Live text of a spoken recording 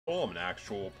Well, I'm an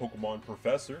actual Pokemon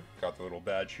professor. Got the little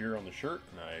badge here on the shirt,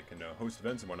 and I can host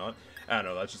events and whatnot. I don't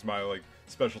know, that's just my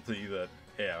specialty that,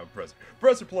 yeah, I'm professor.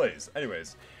 Professor plays!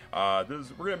 Anyways, we're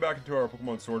getting back into our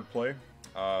Pokemon Sword play.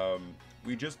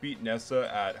 We just beat Nessa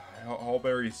at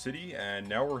Hallberry City, and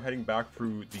now we're heading back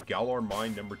through the Galar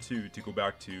Mine #2 to go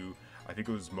back to, I think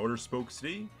it was Motostoke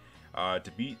City,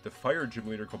 to beat the Fire Gym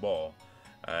Leader Cabal.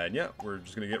 And yeah, we're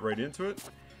just gonna get right into it.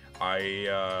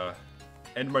 I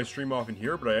ended my stream off in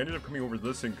here, but I ended up coming over to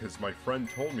listen because my friend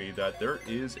told me that there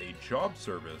is a job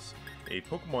service, a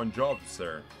Pokemon jobs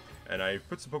there. And I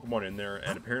put some Pokemon in there,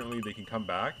 and apparently they can come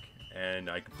back, and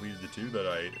I completed the 2 that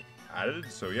I added,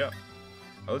 so yeah.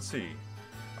 Let's see.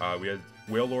 We had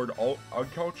Wailord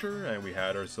Agriculture, and we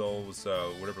had ourselves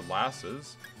whatever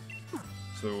Lasses.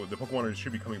 So the Pokemon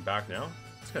should be coming back now.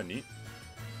 It's kind of neat.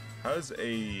 Has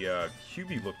a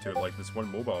QB look to it, like this one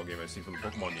mobile game I've seen from the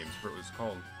Pokemon games. I forget what it's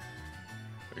called.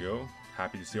 There you go.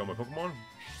 Happy to see all my Pokemon.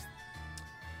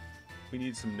 We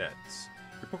need some nets.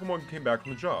 Your Pokemon came back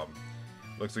from the job.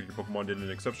 Looks like your Pokemon did an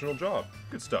exceptional job.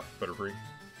 Good stuff, Butterfree.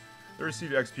 They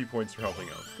received XP points for helping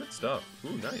out. Good stuff.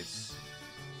 Ooh, nice.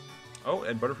 Oh,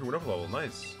 and Butterfree went up a level.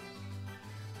 Nice.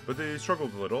 But they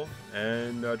struggled a little,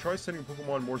 and try sending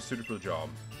Pokemon more suited for the job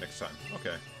next time.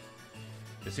 Okay.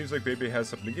 It seems like Bebe has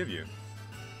something to give you.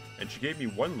 And she gave me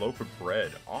 1 loaf of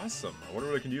bread. Awesome. I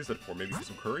wonder what I can use that for. Maybe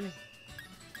some curry?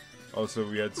 Also,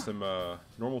 we had some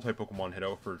normal type Pokemon head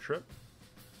out for a trip.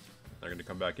 They're going to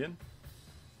come back in.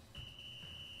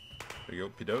 There you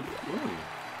go, Pidove. Ooh.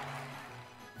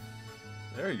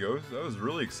 There you go. That was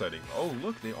really exciting. Oh,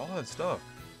 look, they all have stuff.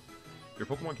 Your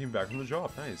Pokemon came back from the job.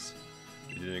 Nice.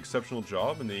 They did an exceptional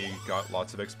job, and they got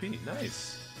lots of XP.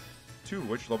 Nice. 2 of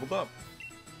which leveled up.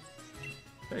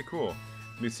 Hey, cool.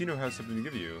 Messino has something to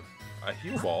give you. A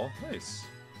heal ball. Nice.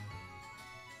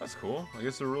 That's cool. I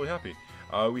guess they're really happy.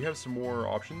 We have some more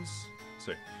options.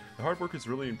 So, the hard work is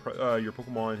really your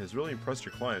Pokemon has really impressed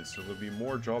your clients, so there'll be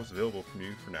more jobs available from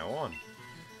you from now on.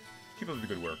 Keep up the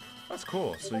good work. That's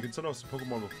cool. So you can send off some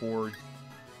Pokemon before,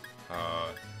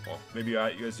 well, maybe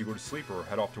as you go to sleep or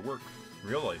head off to work in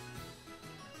real life.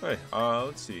 Hey,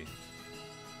 let's see.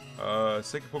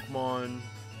 Second Pokemon.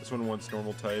 This one wants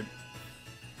normal type,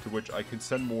 to which I can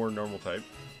send more normal type.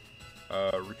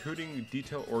 Recruiting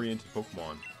detail-oriented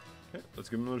Pokemon. Okay, let's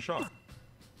give them another shot.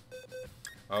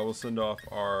 We'll send off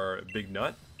our Big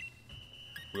Nut.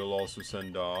 We'll also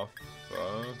send off,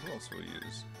 who else will we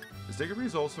use? Is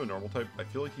Diggerbreeze also a normal type? I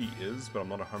feel like he is, but I'm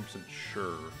not 100%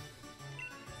 sure.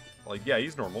 Like, yeah,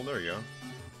 he's normal, there you go.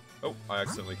 Oh, I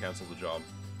accidentally canceled the job.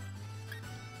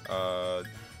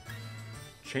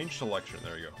 Change selection,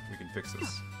 there you go. We can fix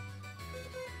this.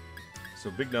 So,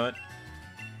 Big Nut,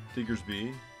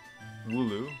 Diggersby,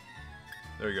 Wooloo.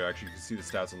 There you go, actually you can see the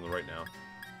stats on the right now.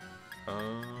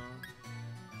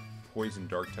 Poison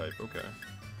Dark type, okay.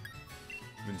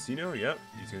 Vincino, yep,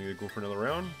 he's gonna go for another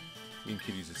round. Mean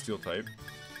Kitty's a Steel type.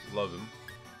 Love him.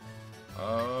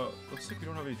 Looks like we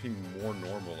don't have anything more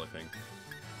normal, I think.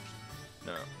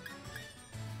 No.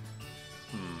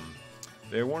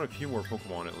 They want a few more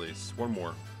Pokemon at least. One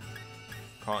more.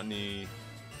 Cottony,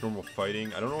 normal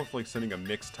fighting. I don't know if like sending a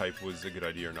mixed type was a good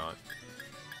idea or not.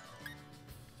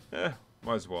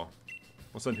 Might as well.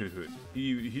 We'll send Hoot Hoot.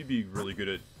 He'd be really good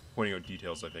at pointing out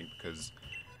details, I think, because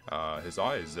his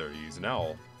eye is there. He's an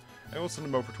owl. And we'll send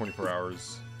him out for 24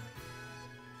 hours.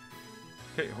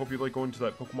 Okay, hope you like going to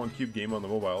that Pokemon Cube game on the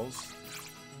mobiles.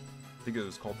 I think it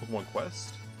was called Pokemon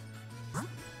Quest.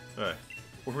 Alright,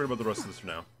 we'll forget about the rest of this for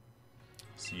now.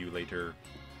 See you later.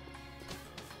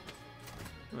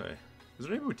 Alright, is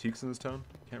there any boutiques in this town?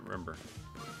 Can't remember.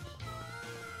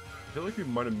 I feel like we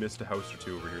might have missed a house or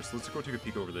 2 over here, so let's go take a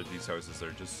peek over these houses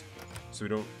there, just so we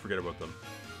don't forget about them.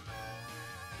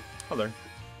 Oh, there.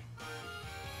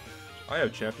 I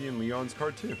have Champion Leon's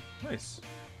card too. Nice.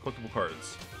 Collectible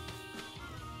cards.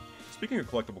 Speaking of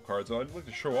collectible cards, I'd like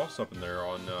to show off something there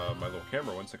on my little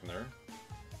camera. 1 second there.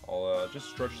 I'll just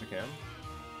stretch the cam.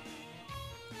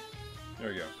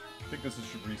 There you go. I think this is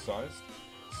resized.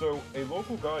 So, a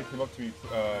local guy came up to me,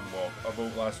 well,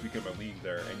 about last week at my league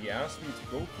there, and he asked me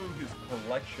to go through his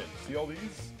collection. See all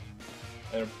these?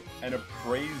 And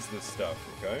appraise this stuff,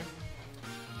 okay?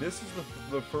 This is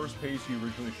the first page he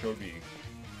originally showed me.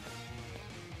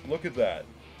 Look at that.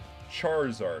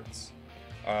 Charizards.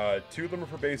 2 of them are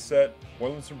for base set, 1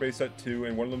 of them's from base set 2,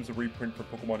 and 1 of them's a reprint for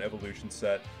Pokemon Evolution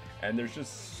set. And there's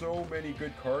just so many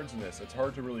good cards in this. It's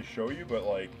hard to really show you, but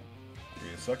like, give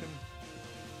me a second.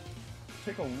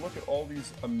 Take a look at all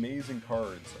these amazing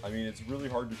cards. I mean, it's really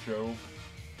hard to show,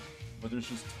 but there's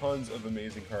just tons of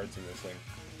amazing cards in this thing.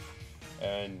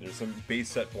 And there's some base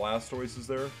set Blastoises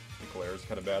there. The glare is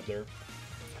kind of bad there.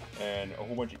 and a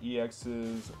whole bunch of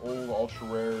EXs, old ultra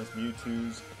rares,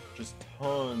 Mewtwo's, just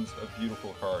tons of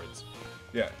beautiful cards.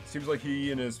 Yeah, it seems like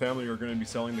he and his family are going to be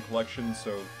selling the collection,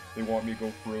 so they want me to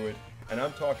go through it. And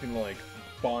I'm talking like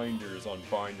binders on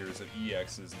binders of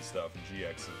EXs and stuff and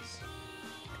GXs.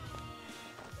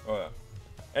 Oh yeah.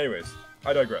 Anyways,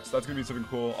 I digress. That's going to be something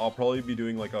cool. I'll probably be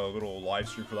doing like a little live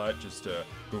stream for that, just to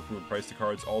go through and price the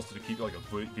cards. Also to keep like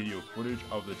a video footage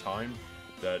of the time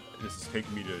that this is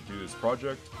taking me to do this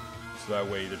project. So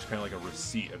that way there's kind of like a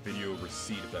receipt, a video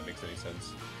receipt, if that makes any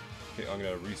sense. Okay, I'm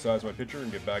going to resize my picture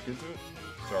and get back into it.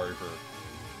 Sorry for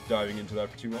diving into that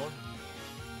for too long.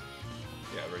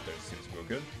 Yeah, right there seems to go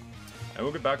good. And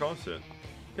we'll get back onto it.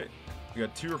 Okay, we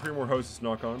got 2 or 3 more houses to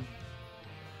knock on.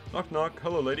 Knock knock,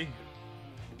 hello lady.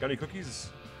 Got any cookies?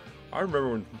 I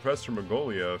remember when Professor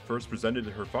Mongolia first presented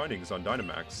her findings on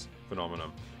Dynamax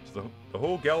phenomenon. So the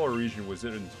whole Galar region was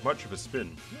in much of a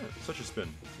spin. Yeah, such a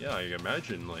spin. Yeah, I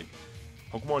imagine, like,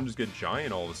 Pokemon just get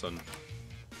giant all of a sudden.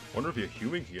 Wonder if a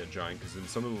human can get giant, because in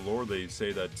some of the lore they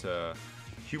say that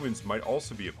humans might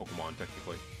also be a Pokemon,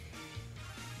 technically.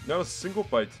 Not a single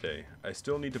bite today. I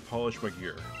still need to polish my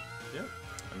gear. Yeah.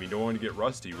 I mean, don't want to get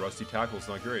rusty. Rusty tackle's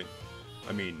not great.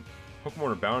 I mean,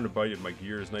 Pokemon are bound to bite if my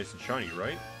gear is nice and shiny,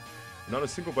 right? Not a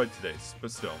single bite today, but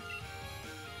still.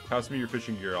 Pass me your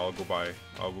fishing gear, I'll go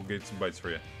get some bites for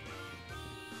you.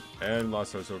 And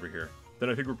last house over here. Then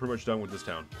I think we're pretty much done with this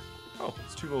town. Oh,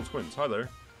 it's 2 little twins. Hi there.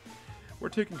 We're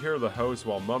taking care of the house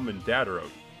while Mum and Dad are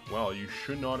out. Well, you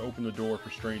should not open the door for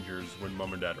strangers when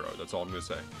Mum and Dad are out. That's all I'm gonna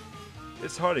say.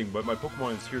 It's hiding, but my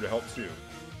Pokemon is here to help too.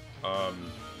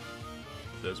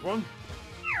 There's one.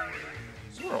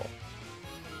 Swirl.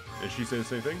 And she said the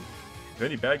same thing. If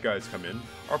any bad guys come in,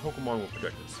 our Pokemon will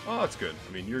protect us. Oh, that's good.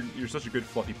 I mean, you're such a good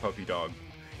fluffy puffy dog.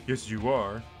 Yes, you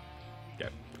are. Yeah,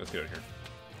 let's get out of here.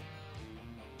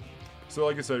 So,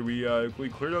 like I said, we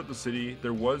cleared out the city.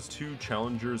 There was 2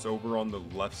 challengers over on the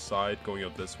left side going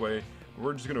out this way. But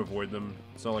we're just gonna avoid them.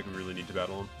 It's not like we really need to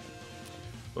battle them.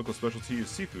 Local specialty is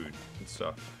seafood and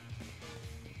stuff.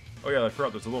 Oh yeah, I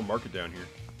forgot. There's a little market down here.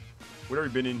 We'd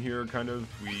already been in here, kind of.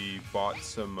 We bought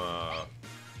some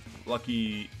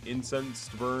lucky incense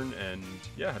to burn, and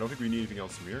yeah, I don't think we need anything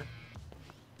else from here.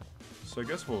 So I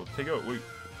guess we'll take out, wait,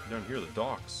 down here, the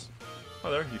docks. Hi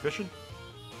there, you fishing?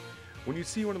 When you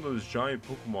see one of those giant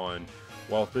Pokemon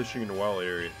while fishing in a wild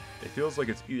area, it feels like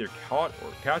it's either caught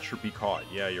or catch or be caught.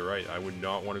 Yeah, you're right. I would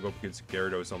not want to go up against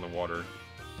Gyarados on the water.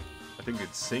 I think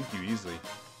it'd sink you easily.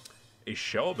 A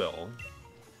shell bell.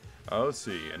 Let's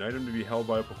see. An item to be held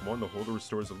by a Pokemon. The holder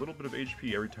restores a little bit of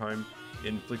HP every time it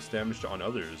inflicts damage on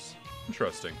others.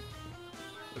 Interesting.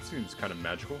 That seems kind of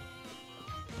magical.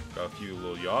 Got a few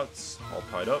little yachts all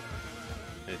tied up.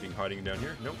 Anything hiding down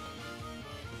here? Nope.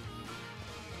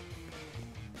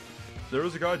 There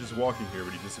was a guy just walking here,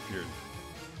 but he disappeared.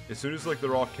 As soon as like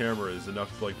they're off camera is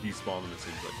enough to like despawn them, it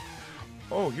seems like.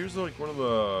 Oh, here's like one of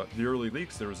the early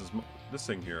leaks. There was this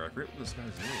thing here. I forget what this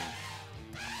guy's name.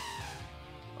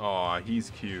 Aw, he's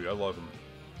cute. I love him.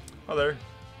 Hi there.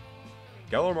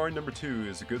 Galar Mine number 2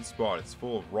 is a good spot. It's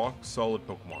full of rock-solid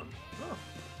Pokemon. Oh.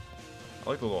 I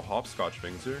like the little hopscotch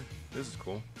things here. This is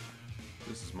cool.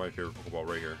 This is my favorite Pokeball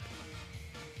right here.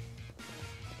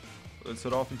 Let's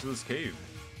head off into this cave.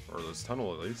 Or this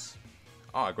tunnel, at least.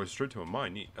 Ah, it goes straight to a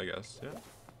mine. Neat, I guess. Yeah.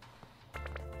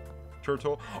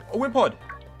 Turtle. Oh, Wimpod!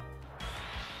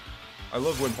 I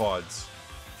love Wimpods.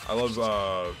 I love,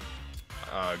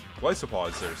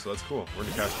 Glycopods there, so that's cool. We're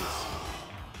gonna catch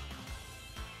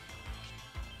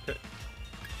this. Okay.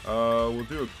 We'll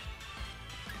do a...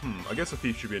 I guess a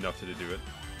thief should be enough to do it.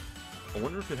 I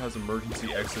wonder if it has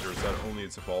emergency exit, or is that only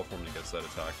its evolved form that gets that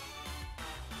attack?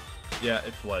 Yeah,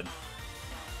 it fled.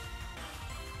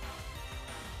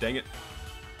 Dang it.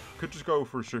 Could just go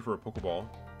straight for a Pokeball.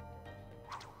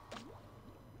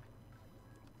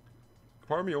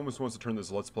 Part of me almost wants to turn this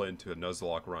Let's Play into a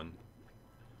Nuzlocke run.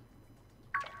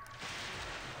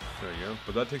 There you go.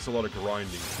 But that takes a lot of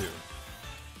grinding, too.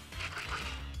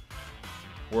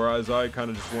 Whereas I kind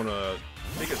of just want to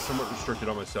make it somewhat restricted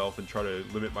on myself and try to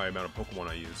limit my amount of Pokemon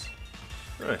I use.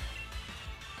 Alright.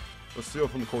 Let's steal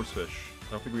from the Corpsefish.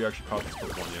 I don't think we actually caught this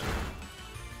Pokemon yet.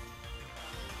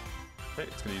 Okay,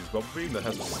 it's going to use Bubble Beam. That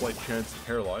has a slight chance to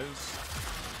paralyze.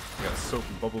 I got soap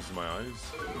and bubbles in my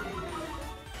eyes.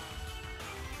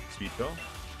 Speed Bell.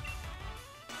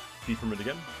 Feed from it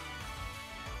again.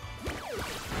 It's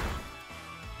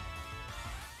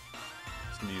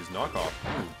going to use Knockoff.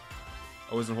 Ooh.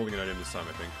 I wasn't holding an item this time,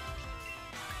 I think.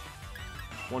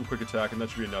 One quick attack, and that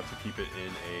should be enough to keep it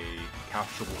in a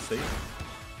capturable state.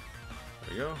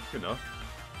 There you go. Good enough.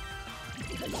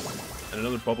 And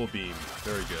another Bubble Beam.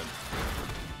 Very good.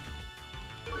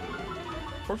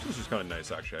 Corpsefish is kind of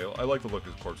nice, actually. I like the look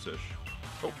of Corpsefish.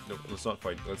 Oh, no, let's not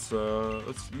fight. Let's use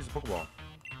a Pokeball.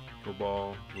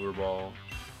 Pokeball, Lure Ball.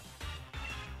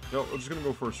 No, we're just gonna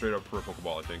go for straight up for a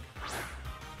Pokeball, I think.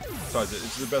 Besides,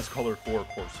 it's the best color for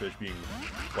Corpsefish being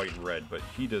white and red, but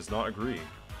he does not agree.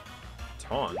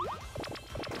 Taunt.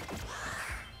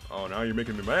 Oh, now you're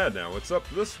making me mad now. What's up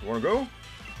with this? Wanna go?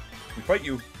 We fight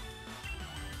you.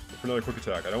 For another quick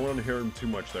attack. I don't want to hear him too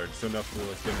much there. Just enough to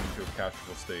get him into a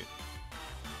catchable state.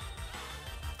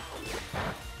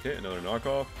 Okay, another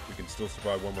knockoff. We can still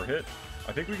survive one more hit.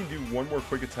 I think we can do one more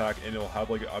quick attack and it'll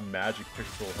have like a magic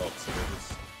pixel help. So we'll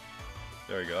just...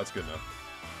 There you go, that's good enough.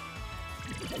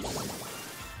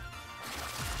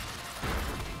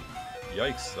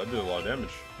 Yikes, that did a lot of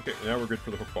damage. Okay, now we're good for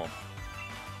the Pokeball.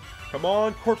 Come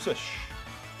on, Corpsefish!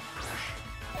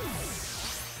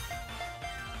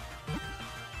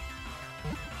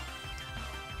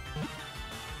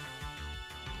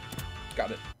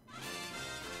 Got it.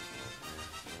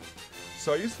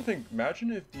 So I used to think,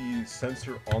 imagine if the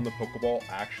sensor on the Pokeball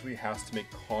actually has to make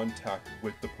contact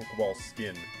with the Pokeball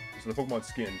skin. So the Pokemon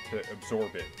skin to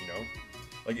absorb it, you know?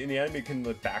 Like in the anime, can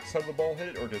the backside of the ball hit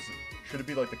it, or should it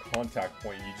be like the contact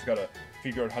point and you just gotta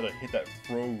figure out how to hit that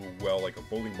throw well, like a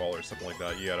bowling ball or something like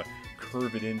that? You gotta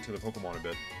curve it into the Pokemon a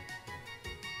bit.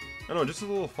 I don't know, just a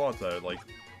little thought that, like,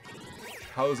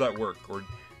 how does that work? Or,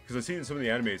 because I've seen in some of the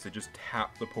animes, they just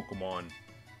tap the Pokemon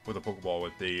with a Pokeball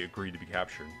if they agree to be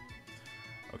captured.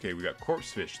 Okay, we got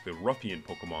Corpsefish, the ruffian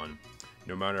Pokemon.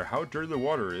 No matter how dirty the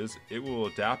water is, it will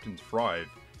adapt and thrive.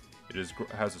 It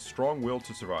has a strong will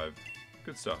to survive.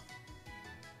 Good stuff.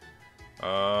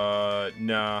 Nah,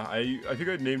 I think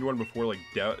I named one before, like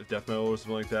Death Metal or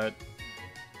something like that.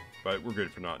 But we're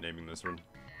good for not naming this one.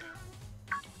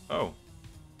 Oh.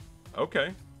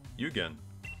 Okay. You again.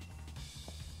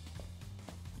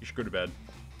 You should go to bed.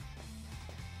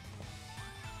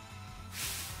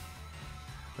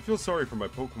 I feel sorry for my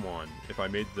Pokemon if I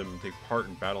made them take part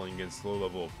in battling against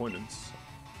low-level opponents.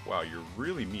 Wow, you're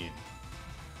really mean.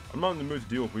 I'm not in the mood to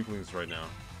deal with weaklings right now.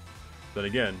 Then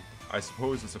again, I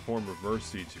suppose it's a form of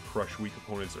mercy to crush weak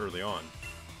opponents early on.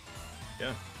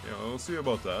 Yeah, we'll see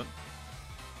about that.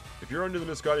 If you're under the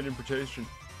misguided impression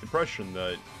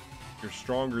that you're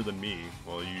stronger than me,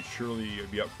 well, you'd surely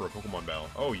be up for a Pokemon battle.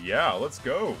 Oh yeah, let's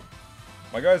go!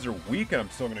 My guys are weak and I'm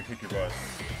still gonna kick your butt.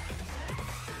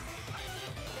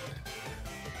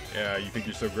 Yeah, you think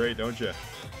you're so great, don't you?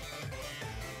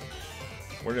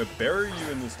 We're gonna bury you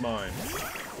in this mine.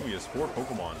 Oh, he has 4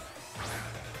 Pokemon.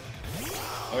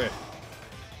 Okay.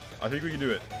 I think we can do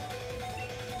it.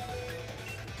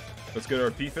 Let's get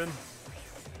our thief in.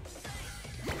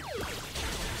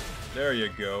 There you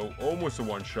go. Almost a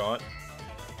one-shot.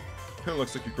 Kinda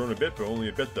looks like you've grown a bit, but only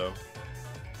a bit, though.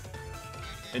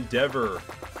 Endeavor.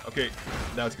 Okay,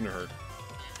 that's gonna hurt.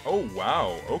 Oh,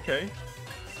 wow. Okay.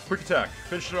 Quick attack.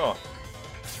 Finish it off.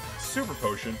 Super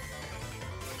potion.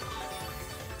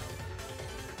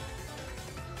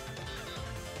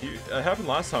 It happened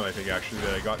last time, I think, actually,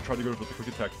 that I tried to go with the quick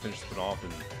attack to finish something off,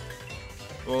 and...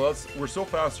 Well, we're still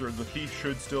faster. The thief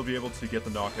should still be able to get the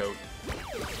knockout.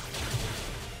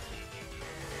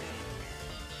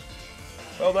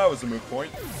 Well, that was a moot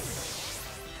point.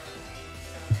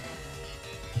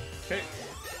 Okay.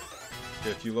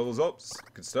 Get a few levels up.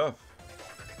 Good stuff.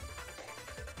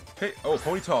 Okay. Oh,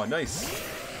 Ponyta. Nice.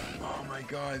 Oh my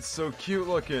god, it's so cute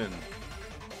looking.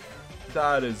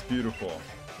 That is beautiful.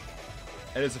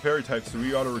 And it's a fairy type, so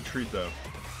we ought to retreat, though.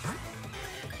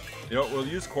 You know, we'll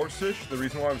use Corpsefish. The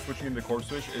reason why I'm switching into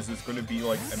Corpsefish is it's going to be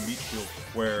like a meat shield,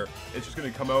 where it's just going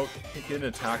to come out, kick in,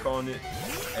 attack on it,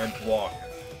 and block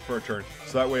for a turn.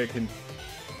 So that way I can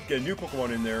get a new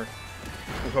Pokemon in there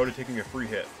without it taking a free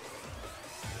hit.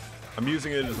 I'm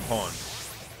using it as a pawn.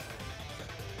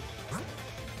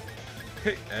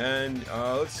 Okay, and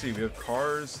let's see. We have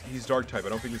Cars. He's Dark type. I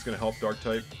don't think he's going to help Dark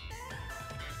type.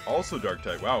 Also Dark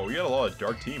type. Wow, we got a lot of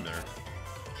Dark team there.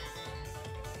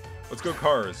 Let's go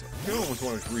Cars. I almost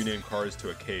want to rename Cars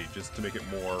to a K just to make it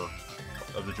more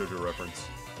of the JoJo reference.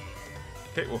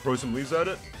 Okay, we'll throw some leaves at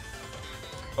it.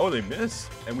 Oh, they miss.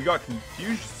 And we got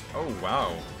Confused. Oh,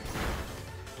 wow.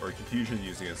 Or Confusion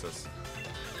used against us.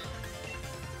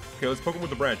 Okay, let's poke him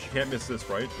with the branch. You can't miss this,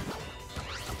 right?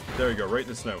 There you go, right in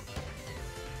the snout.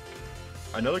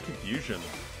 Another Confusion.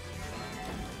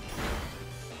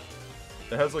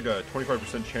 That has like a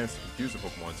 25% chance to confuse the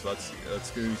Pokemon, so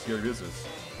that's gonna be scary business.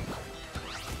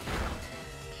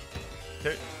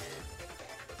 Okay.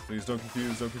 Please don't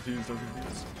confuse, don't confuse, don't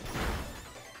confuse.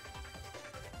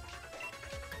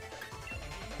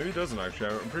 Maybe he doesn't actually.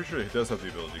 I'm pretty sure he does have the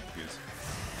ability to confuse.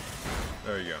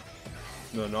 There you go.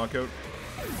 Another knockout.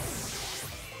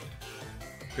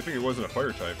 Good thing it wasn't a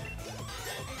fire type.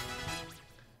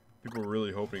 People were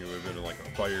really hoping it would have been like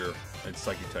a fire and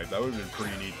psychic type. That would have been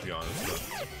pretty neat, to be honest.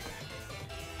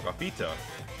 But Gothita.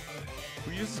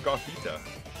 Who uses Gothita?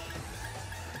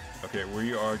 Okay,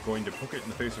 we are going to poke it in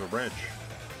the face of a branch.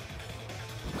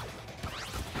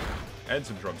 And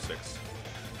some drumsticks.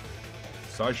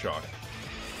 Side shock.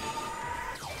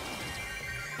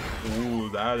 Ooh,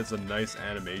 that is a nice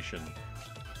animation.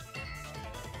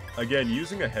 Again,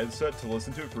 using a headset to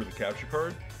listen to it for the capture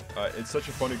card, it's such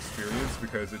a fun experience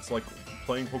because it's like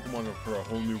playing Pokemon for a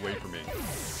whole new way for me.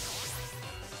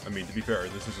 I mean, to be fair,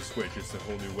 this is a Switch, it's a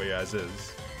whole new way as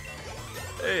is.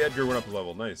 Hey, Edgar went up a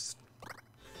level, nice.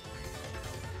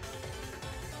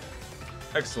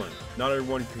 Excellent. Not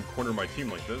everyone can corner my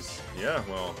team like this. Yeah,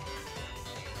 well,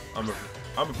 I'm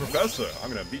a professor. I'm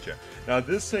gonna beat you. Now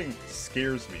this thing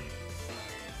scares me.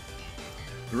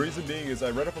 The reason being is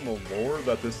I read up on the lore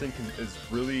that this thing is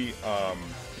really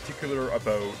particular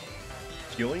about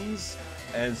feelings,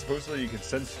 and supposedly you can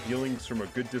sense feelings from a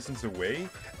good distance away,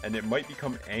 and it might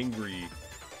become angry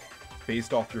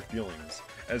based off your feelings.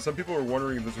 And some people were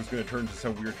wondering if this was going to turn into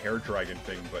some weird hair dragon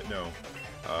thing, but no.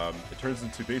 It turns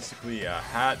into basically a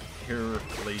hat, hair,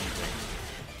 lady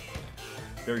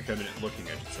thing. Very feminine looking,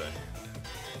 I should say.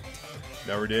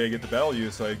 Now every day I get the battle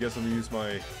use, so I guess I'm going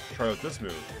to try out this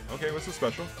move. Okay, what's the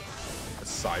special? A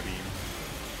Psybeam.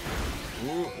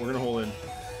 Ooh, we're going to hold in.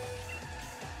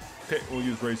 Okay, we'll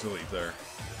use Razor Leaf there.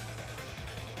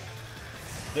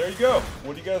 There you go.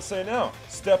 What do you guys say now?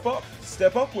 Step up.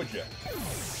 Step up, would you? I'm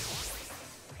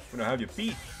going to have you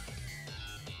beat.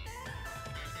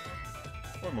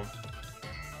 One more.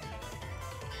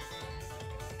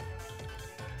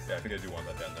 Yeah, I think I do want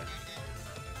that down there.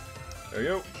 There you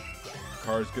go.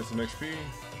 Cars get some XP.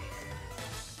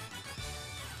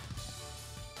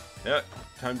 Yeah,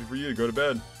 time for you to go to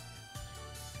bed.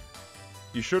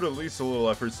 You showed at least a little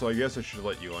effort, so I guess I should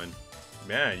let you in.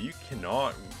 Man, you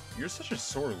cannot. You're such a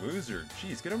sore loser.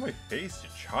 Jeez, get on my face, you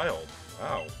child.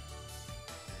 Wow.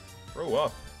 Grow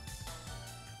up.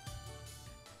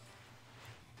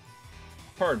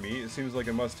 Pardon me, it seems like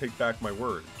I must take back my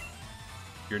word.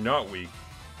 You're not weak.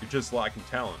 You're just lacking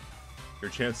talent.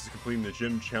 Your chances of completing the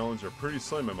gym challenge are pretty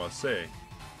slim, I must say.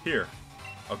 Here,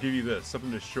 I'll give you this,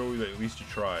 something to show you that at least you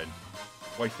tried.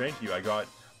 Why, thank you, I got...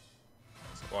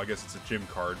 Well, I guess it's a gym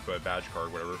card, but a badge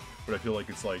card, whatever. But I feel like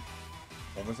it's like,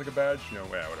 almost like a badge? You know,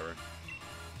 yeah, whatever.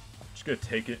 Just gonna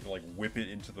take it and like whip it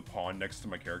into the pond next to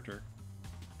my character.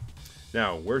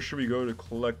 Now, where should we go to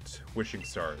collect wishing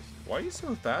stars? Why are you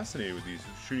so fascinated with these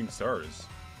shooting stars?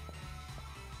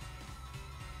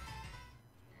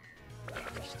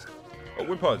 Oh,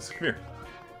 Wimpods, come here.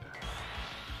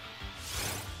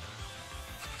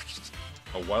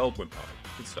 A wild Wimpod.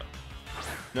 Good stuff.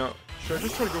 Now, should I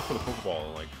just try to go for the Pokeball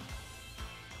and like...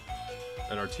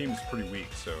 And our team's pretty weak,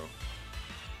 so...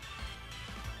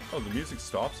 Oh, the music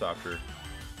stops after.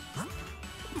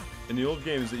 In the old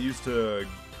games, it used to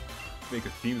make a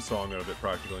theme song out of it,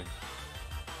 practically.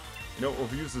 You know,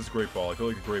 if we use this Great Ball, I feel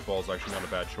like a Great Ball is actually not a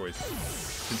bad choice,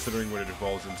 considering what it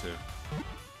evolves into.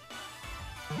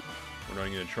 We're not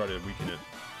even going to try to weaken it.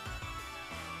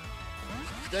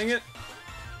 Dang it!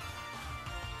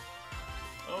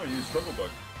 Oh, I used Struggle Bug.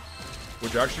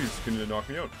 Which actually is going to knock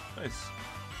me out. Nice.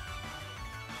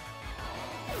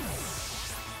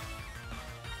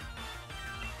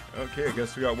 Okay, I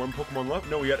guess we got one Pokemon left.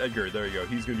 No, we got Edgar. There you go.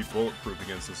 He's going to be bulletproof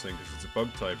against this thing because it's a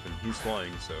bug type and he's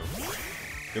flying, so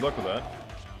good luck with that.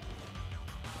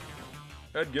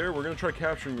 Edgar, we're going to try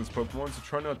capturing this Pokemon, so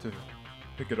try not to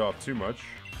pick it off too much.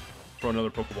 Throw another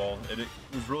Pokeball, and it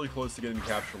was really close to getting the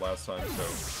capture last time, so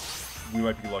we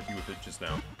might be lucky with it just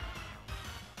now.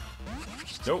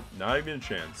 Nope, not even a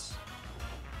chance.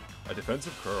 A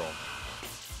defensive curl.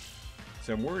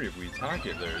 See, I'm worried if we attack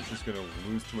it there, it's just going to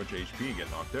lose too much HP and get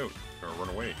knocked out, or run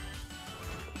away.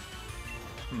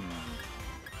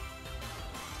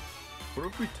 What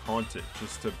if we taunt it,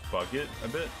 just to bug it a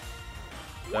bit?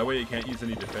 That way it can't use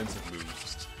any defensive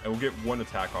moves, and we'll get one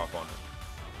attack off on it.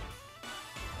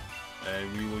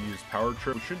 And we will use Power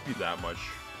Trip, which shouldn't be that much.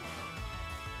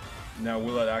 Now,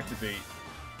 will that activate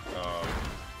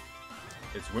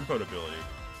its Wimpod ability?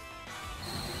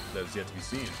 That is yet to be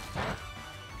seen.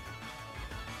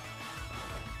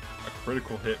 A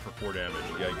critical hit for 4 damage.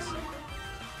 Yikes.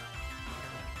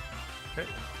 Okay.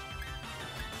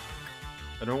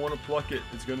 I don't want to pluck it.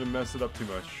 It's going to mess it up too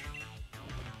much.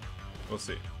 We'll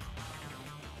see.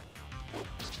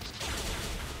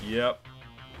 Yep.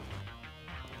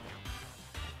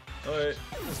 Alright.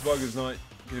 This bug is not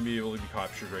going to be able to be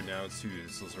captured right now. It's too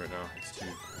useless right now. It's too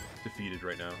defeated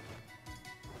right now.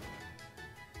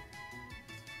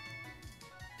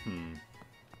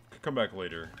 Could come back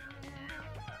later.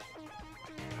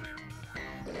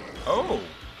 Oh!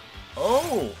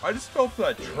 Oh! I just fell for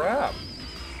that trap!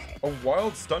 A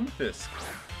wild Stunfisk.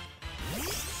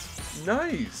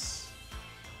 Nice!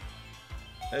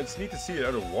 And it's neat to see it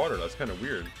out of water. That's kind of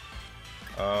weird.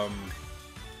 I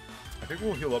think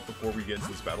we'll heal up before we get into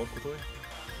this battle quickly.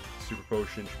 Super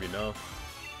Potion should be enough.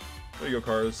 There you go,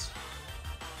 Cars.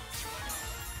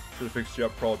 Should have fixed you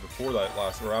up probably before that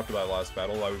last, or after that last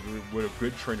battle. What a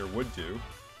good trainer would do.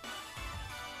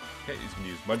 Okay, he's gonna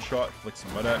use Mud Shot, flick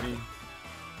some mud at me.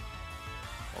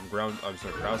 I'm grass type,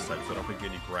 so I don't think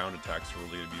any ground attacks are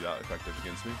really gonna be that effective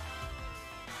against me.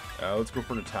 Let's go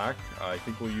for an attack. I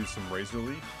think we'll use some Razor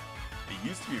Leaf. It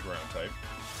used to be a ground type.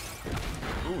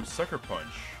 Ooh, Sucker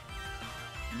Punch.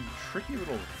 You tricky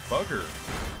little bugger.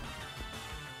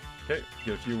 Okay,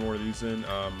 get a few more of these in.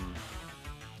 I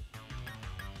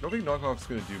don't think Knockoff's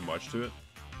going to do much to it.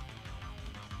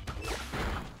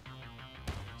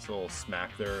 Just a little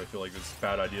smack there. I feel like it's a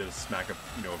bad idea to smack a,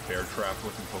 a bear trap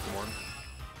looking Pokemon.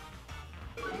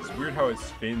 It's weird how its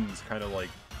fins kind of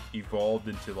like evolved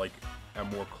into like a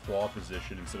more claw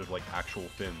position instead of like actual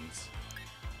fins.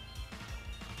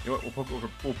 You know what?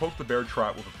 We'll poke the bear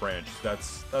trap with a branch.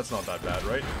 That's not that bad,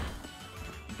 right?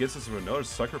 It gets us with another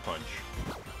Sucker Punch.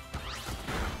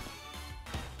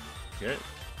 Okay.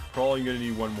 Probably gonna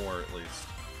need one more at least.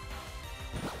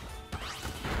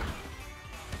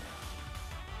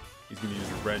 He's gonna use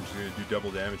a wrench. He's gonna do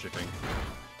double damage, I think.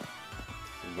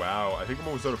 Wow, I think I'm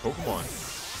almost out of Pokemon.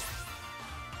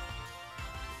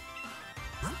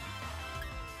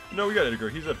 No, we got Edgar.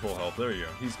 He's at full health. There you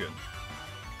go. He's good.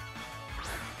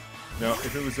 Now,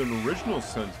 if it was an original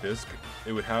Stunfisk,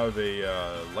 it would have a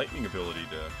lightning ability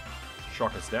to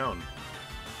shock us down.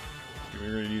 We're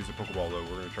going to use a Pokeball, though.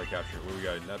 We're going to try capturing it. What do we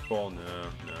got? Net Ball? No.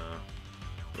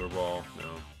 Lure Ball? No.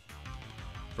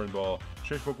 Friend Ball.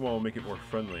 Change Pokemon will make it more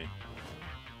friendly.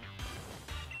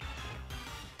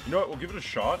 You know what? We'll give it a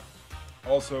shot.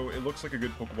 Also, it looks like a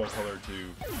good Pokeball color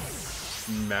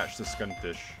to match the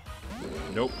Stunfish.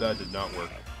 Nope, that did not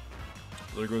work.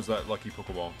 There goes that lucky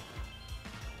Pokeball.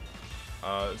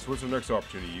 So what's our next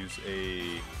opportunity? Use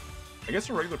I guess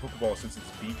a regular Pokeball since its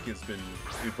beak has been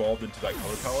evolved into that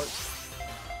color palette.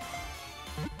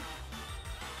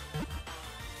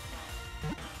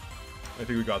 I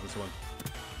think we got this one.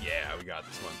 Yeah, we got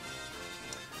this one.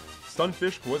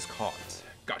 Stunfish was caught.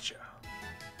 Gotcha.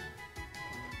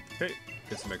 Okay,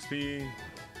 get some XP.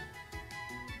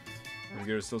 We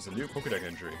get ourselves a new Pokedex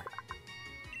entry.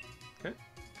 Okay.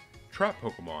 Trap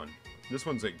Pokemon. This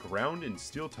one's a ground and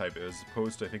steel type as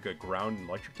opposed to, I think, a ground and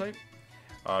electric type.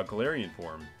 Galarian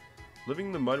form. Living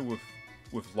in the mud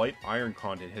with light iron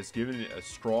content has given it a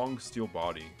strong steel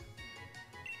body.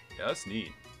 Yeah, that's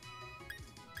neat.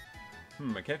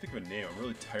 I can't think of a name. I'm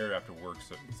really tired after work,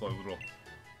 so it's like a little...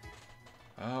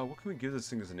 what can we give this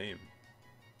thing as a name?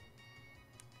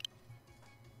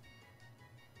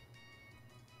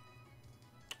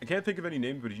 I can't think of any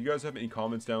names, but if you guys have any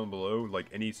comments down below, like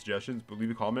any suggestions, but leave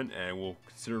a comment and we'll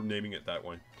consider naming it that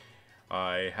one.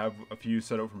 I have a few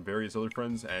set out from various other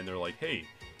friends, and they're like, hey,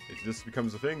 if this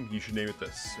becomes a thing, you should name it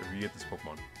this, or you get this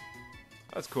Pokemon.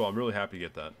 That's cool, I'm really happy to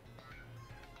get that.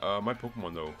 My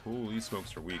Pokemon, though, holy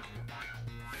smokes, are weak.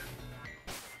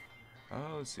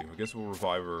 Let's see, I guess we'll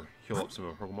revive or heal up some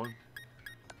of our Pokemon.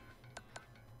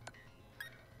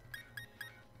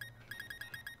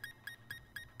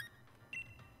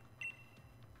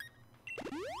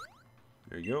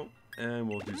 There you go, and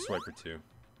we'll do Swiper too.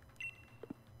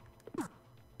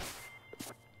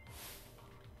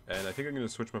 And I think I'm going to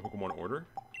switch my Pokemon order.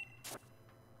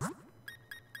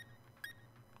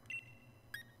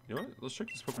 You know what? Let's check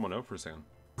this Pokemon out for a second.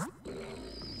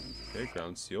 Okay,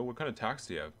 Ground Seal. What kind of attacks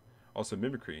do you have? Also,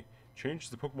 Mimicry.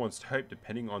 Change the Pokemon's type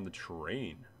depending on the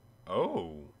terrain.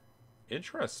 Oh,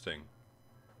 interesting.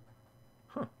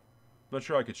 Huh. Not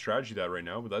sure I could strategy that right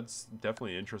now, but that's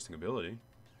definitely an interesting ability.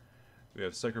 We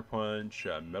have Sucker Punch,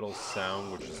 Metal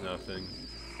Sound, which is nothing,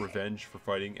 Revenge for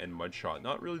fighting, and Mud Shot.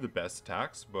 Not really the best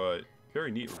attacks, but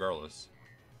very neat regardless.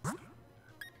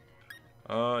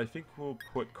 I think we'll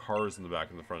put Cars in the back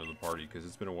and the front of the party, because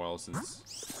it's been a while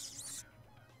since...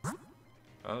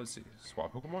 let's see,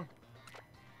 swap Pokemon?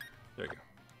 There you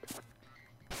go.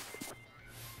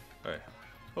 Alright,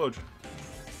 hello,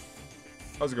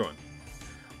 how's it going?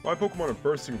 My Pokemon are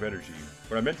bursting with energy.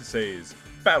 What I meant to say is,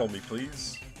 battle me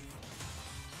please.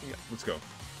 Yeah, let's go.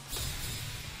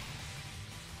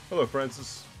 Hello,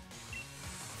 Francis.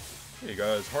 Hey, you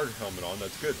got his hard helmet on.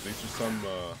 That's good. At least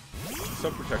there's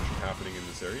some protection happening in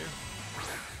this area.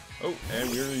 Oh, and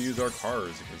we're gonna use our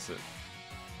cars against it.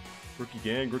 Rookie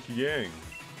gang, rookie gang.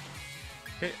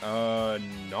 Okay,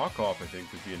 knockoff I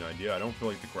think would be an idea. I don't feel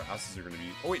like the grasses are going to be...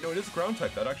 Oh wait, no, it is a ground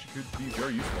type. That actually could be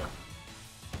very useful.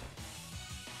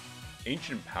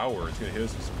 Ancient Power is going to hit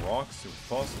us with some rocks with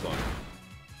fossils on it.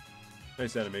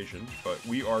 Nice animation, but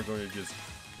we are going to just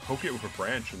poke it with a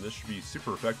branch, and this should be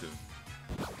super effective.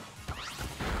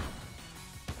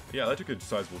 Yeah, that took a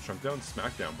sizable chunk down,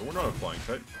 smackdown, but we're not a flying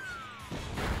type.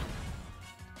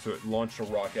 So it launched a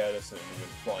rock at us, and it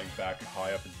went flying back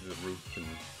high up into the roof, and...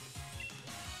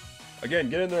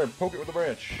 Again, get in there and poke it with a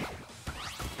branch.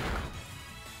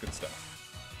 Good stuff.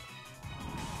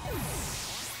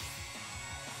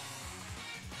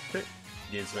 Okay,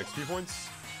 gain some XP points.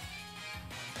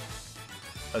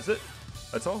 That's it.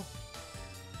 That's all.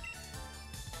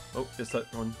 Oh, it's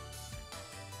that one.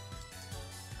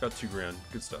 Got 2 grand.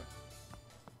 Good stuff.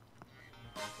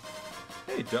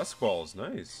 Hey, Dusk Ball is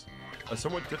nice. A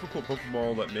somewhat difficult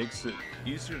Pokeball that makes it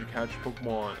easier to catch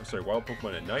Pokemon, sorry, wild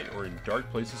Pokemon at night or in dark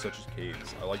places such as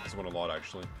caves. I like this one a lot,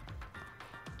 actually.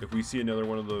 If we see another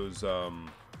one of those,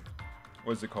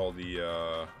 what is it called?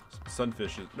 The,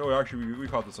 sunfishes. No, actually, we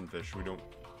caught the sunfish. We don't.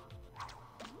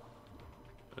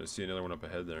 I see another one up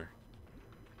ahead there.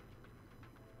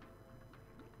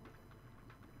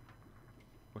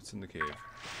 What's in the cave?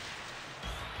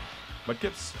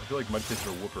 Mudkips? I feel like Mudkips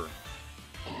are whooper.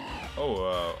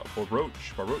 Oh,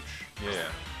 Barroach. Barroach. Yeah.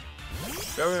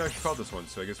 Yeah, we actually caught this one,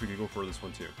 so I guess we can go for this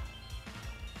one too.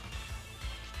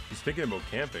 He's thinking about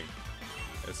camping.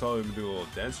 I saw him do a little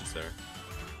dances there.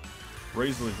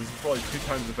 Razorleaf, this is probably 2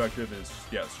 times effective, and it's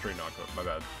just, yeah, straight knockout. My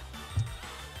bad. I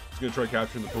was gonna try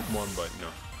capturing the Pokemon, but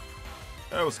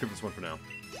no. We'll skip this one for now.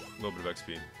 A little bit of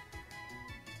XP.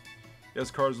 Yes,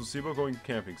 Cars, we'll see about going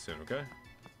camping soon, okay?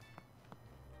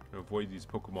 Avoid these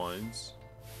Pokemons.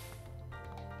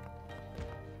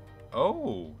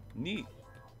 Oh, neat.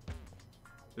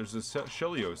 There's a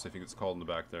Shelios, I think it's called, in the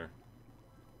back there.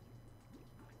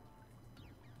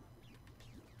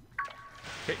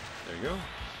 Okay, there you go.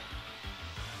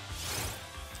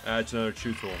 It's another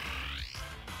chew tool.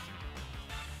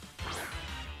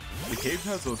 The cave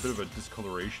has a bit of a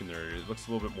discoloration there. It looks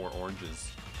a little bit more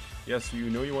oranges. Yes, so you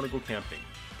know you want to go camping.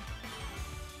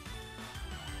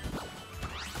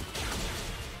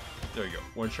 There you go.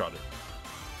 One-shot it.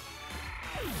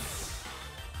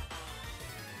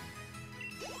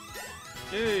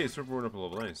 Yay, surfboard up a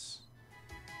level. Nice.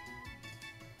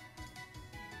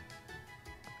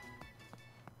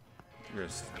 We're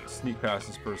gonna sneak past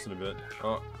this person a bit.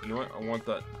 Oh, you know what? I want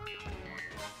that.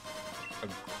 A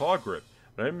claw grip.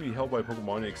 An enemy held by a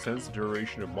Pokemon extends the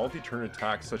duration of multi-turn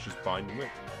attacks such as Bind and Whip.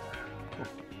 Oh.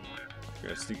 I'm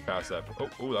gonna sneak past that. Oh,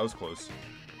 oh, that was close.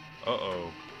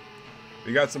 Uh-oh.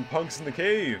 We got some punks in the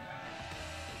cave.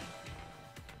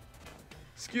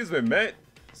 Excuse me, mate.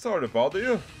 Sorry to bother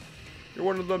you. You're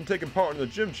one of them taking part in the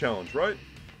gym challenge, right?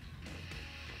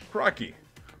 Crikey.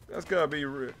 That's gotta be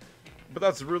but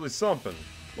that's really something.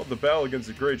 Love the battle against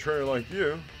a great trainer like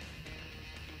you.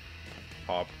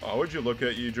 Hop, how would you look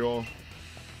at you, Joel?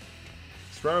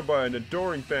 Surrounded by an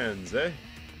adoring fans, eh?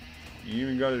 You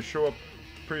even gotta show up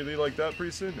pretty like that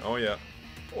pretty soon? Oh yeah.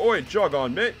 Oi, jog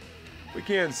on, mate. We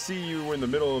can't see you in the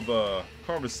middle of a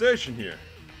conversation here.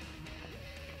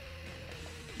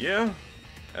 Yeah?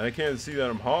 And I can't see that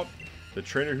I'm Hop, the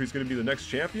trainer who's gonna be the next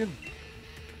champion?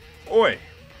 Oi!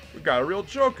 We got a real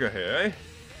joker here, eh?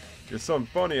 You're something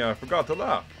funny, I forgot to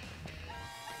laugh.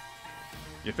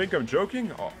 You think I'm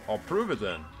joking? I'll prove it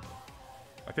then.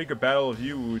 I think a battle of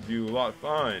you would do a lot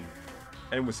fine.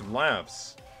 And with some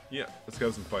laughs. Yeah, let's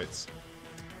go some fights.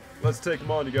 Let's take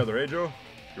them on together, eh, Joe?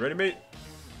 You ready, mate?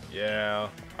 Yeah.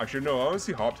 Actually, no, I want to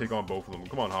see Hop take on both of them.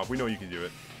 Come on, Hop, we know you can do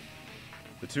it.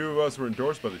 The 2 of us were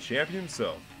endorsed by the champion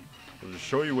himself. We'll just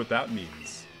show you what that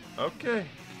means. Okay.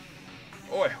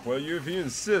 Oi, well, if you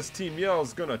insist, Team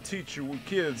Yell's gonna teach you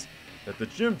kids that the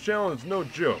gym challenge is no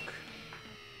joke.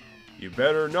 You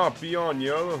better not be on,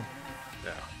 Yellow.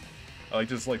 Yeah. I like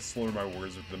just like slur my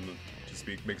words with them to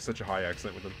speak, make such a high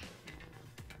accent with them.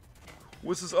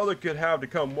 What's this other kid have to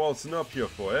come waltzing up here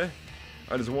for, eh?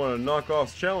 I just want to knock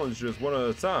off challenge just one at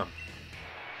a time.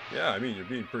 Yeah, I mean, you're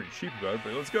being pretty cheap about it,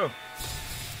 but let's go.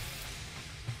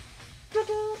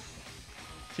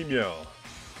 Team Yell.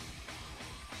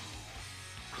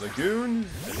 Lagoon,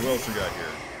 and who else we got here?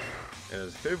 And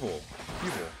it's Fable.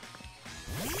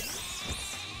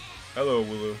 Hello,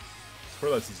 Wooloo. I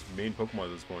swear that's his main Pokemon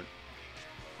at this point.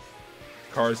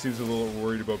 Cars seems a little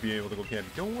worried about being able to go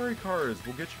camping. Don't worry, Cars.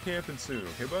 We'll get you camping soon,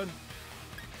 okay, bud?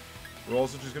 We're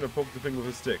also just gonna poke the thing with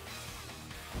a stick.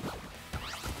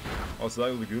 Also,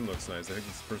 that lagoon looks nice. I think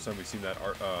it's the first time we've seen that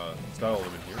art, style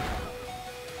element here.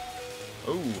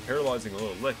 Oh, paralyzing a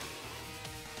little lick.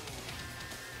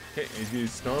 Okay, he's gonna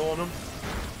snarl on him.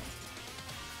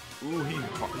 Ooh, he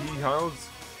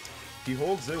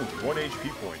holds in with 1 HP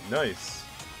point. Nice.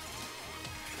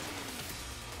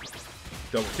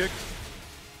 Double kick.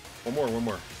 One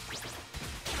more.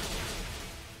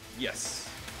 Yes.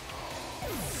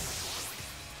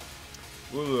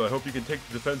 Ooh, I hope you can take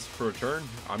the defense for a turn.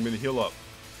 I'm gonna heal up.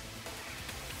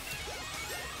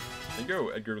 There you go,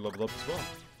 Edgar leveled up as well.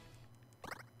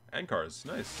 And cars,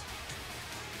 nice.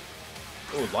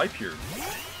 Oh, Life here.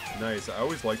 Nice, I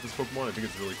always like this Pokemon, I think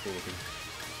it's really cool looking.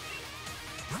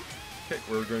 Okay,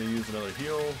 we're going to use another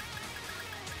heal.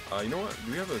 You know what,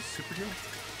 do we have a super heal?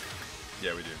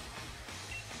 Yeah, we do.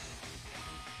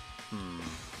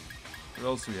 What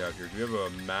else do we have here? Do we have a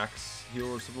max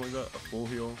heal or something like that? A full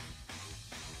heal?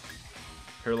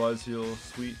 Paralyzed heal,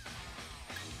 sweet.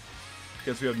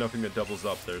 Guess we have nothing that doubles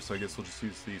up there, so I guess we'll just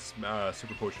use the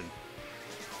super potion.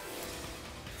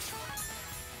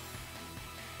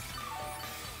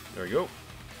 There we go.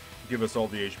 Give us all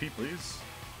the HP, please.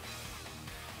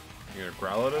 You're gonna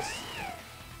growl at us?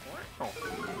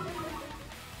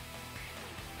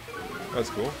 That's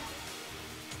cool.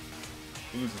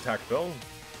 Lose attack fell.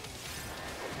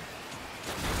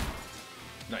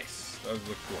 Nice. That would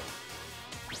look cool.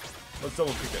 Let's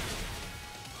double kick it.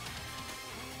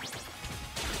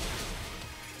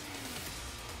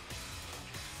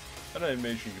 That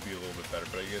animation could be a little bit better,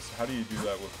 but I guess how do you do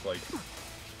that with like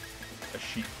a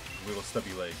sheep with little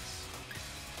stubby legs?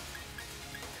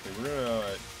 Okay, we're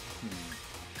gonna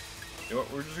you know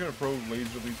what, we're just gonna throw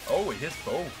laser leads. Oh, it hits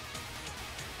both.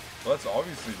 Well, that's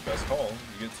obviously the best call.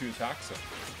 You get 2 attacks in.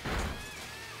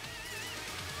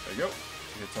 There you go.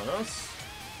 Hits on us.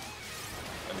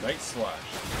 A Night Slash.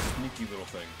 Sneaky little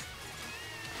thing.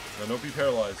 Now don't be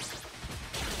paralyzed.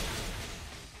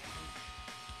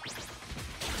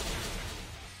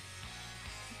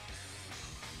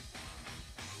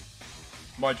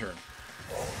 My turn.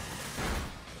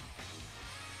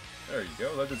 There you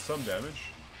go. That did some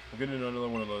damage. We'll get into another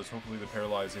one of those. Hopefully the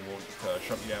paralyzing won't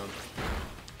shut me down.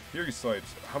 Fury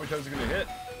Swipes. How many times are you going to hit?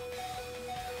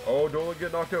 Oh, don't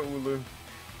get knocked out, Wooloo.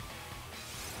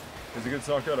 If he gets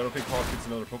knocked out, I don't think Hawk gets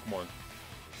another Pokemon.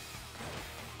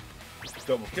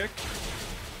 Double kick.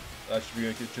 That should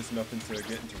be just enough to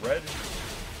get into red.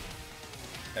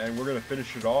 And we're going to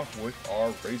finish it off with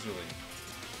our Razor Leaf.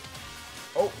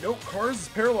 Oh, no, Cars is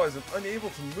paralyzed and unable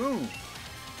to move.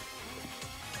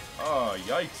 Ah,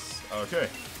 yikes. Okay.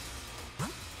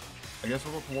 I guess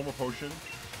we'll go for one more potion.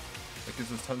 That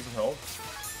gives us tons of health.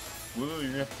 Wooloo,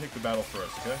 you're going to have to take the battle for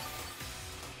us, okay?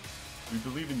 We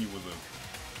believe in you, Wooloo.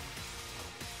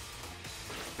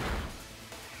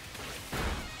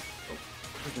 Oh,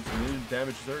 taking some needed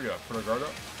damage there. We gotta put our guard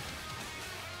up.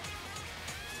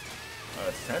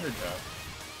 Standard tap.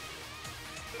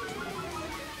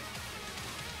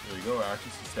 There you go,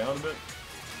 Axis is down a bit.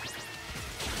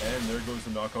 And there goes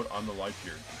the knockout on the Life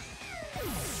Gear.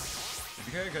 It'd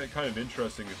be kind of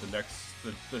interesting if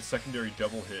the secondary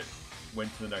double hit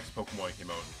went to the next Pokemon that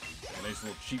came out. A nice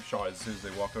little cheap shot as soon as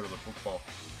they walk out of the Pokeball.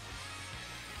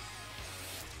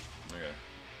 Okay,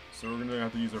 so we're gonna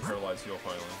have to use our Paralyzed Heal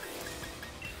finally.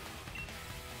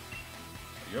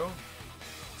 There you go.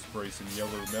 Spray some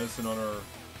yellow medicine on our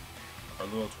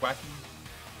little Twacky.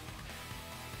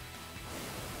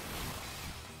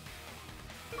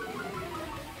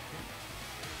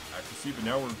 Accuracy, but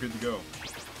now we're good to go.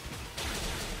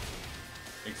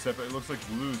 Except it looks like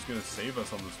Blue's gonna save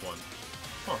us on this one.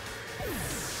 Huh.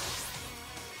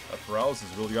 That paralysis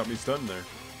really got me stunned there.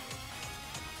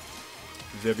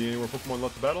 Does there be any more Pokemon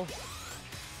left to battle?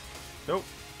 Nope.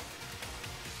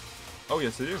 Oh,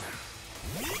 yes, they do.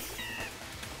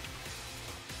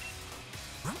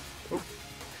 Oh.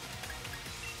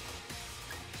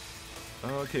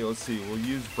 Okay, let's see. We'll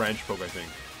use Branch Poke, I think,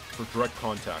 for direct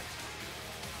contact.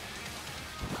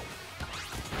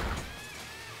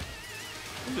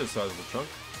 A sizable chunk.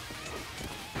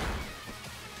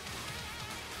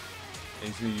 And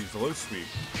he's going to use the low sweep.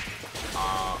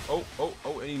 Oh,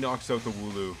 and he knocks out the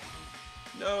Wooloo.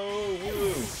 No,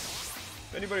 Wooloo!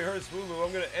 If anybody hurts Wooloo,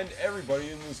 I'm going to end everybody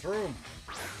in this room.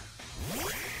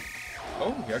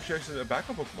 Oh, he actually has a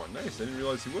backup Pokemon. Nice, I didn't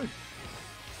realize he would.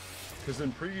 Because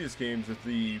in previous games, if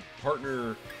the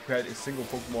partner had a single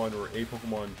Pokemon or a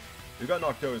Pokemon, they got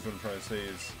knocked out is what I'm trying to say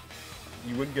is,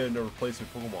 you wouldn't get a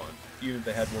replacement Pokemon, even if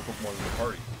they had more Pokemon in the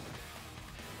party.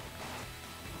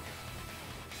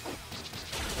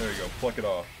 There you go, pluck it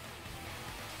off.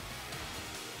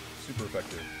 Super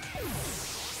effective.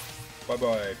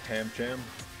 Bye-bye, Pam Cham.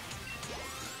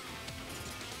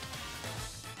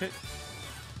 Okay.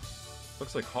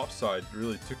 Looks like Hopside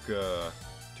really took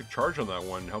charge on that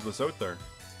one and helped us out there.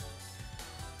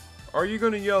 Are you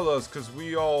gonna yell at us because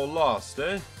we all lost,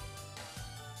 eh?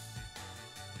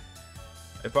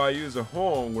 If I use a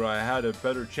horn, would I had a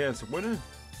better chance of winning?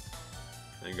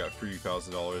 And you got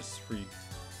 $3,000,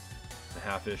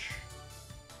 $3.5-ish.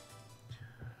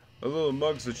 A little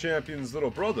mug's the champion's little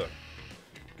brother.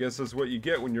 Guess that's what you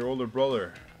get when your older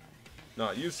brother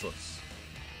not useless.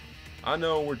 I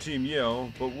know we're Team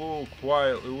Yell, but we'll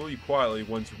leave quietly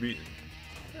once we're beaten.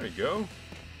 There you go.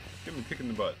 Give him a kick in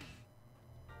the butt.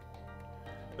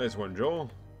 Nice one,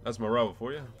 Joel. That's my rival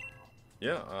for you.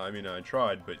 Yeah, I mean, I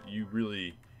tried, but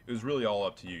it was really all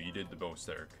up to you. You did the most,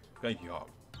 Eric. Thank you, Hop.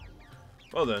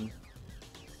 Well then,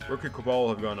 where could Cabal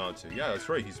have gone on to? Yeah, that's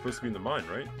right. He's supposed to be in the mine,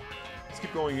 right? Let's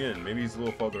keep going in. Maybe he's a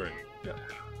little farther in. Yeah.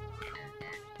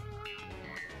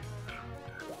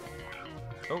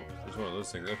 Oh, there's one of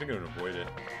those things. I think I'm gonna avoid it.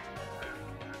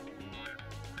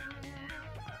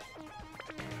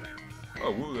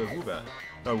 Oh, Woobat.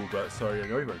 Not Woobat, sorry, I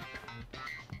know you're right.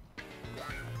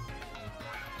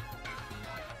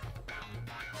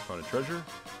 Found a treasure?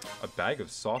 A bag of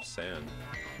soft sand.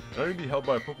 Not even be held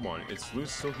by a Pokemon. It's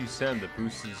loose, silky sand that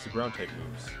boosts the ground type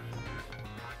moves.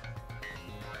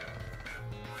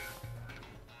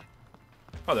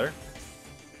 Hi there.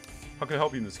 How can I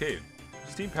help you in this cave?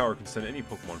 Steam power can send any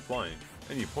Pokemon flying.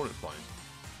 Any opponent flying.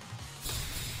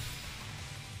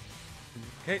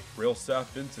 Okay, Rail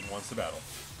Staff Vincent wants to battle.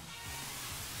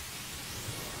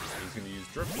 He's going to use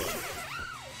Drifloon.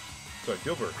 Sorry,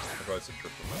 Gilbert. I thought I said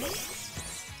Drifloon.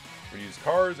 We're going to use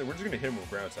Cars, and we're just going to hit him with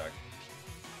Ground Attack.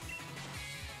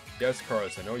 Yes,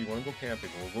 Cars, I know you want to go camping,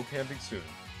 but we'll go camping soon.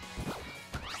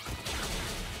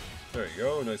 There you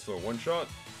go, nice little one-shot.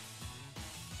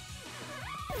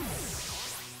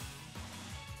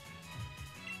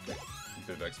 A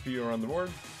bit of XP around the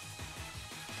board.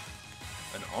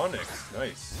 An Onyx,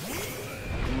 nice. Ooh,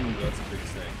 that's a big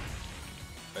snake.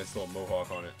 Nice little mohawk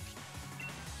on it.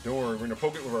 Don't worry, we're gonna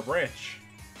poke it with our branch.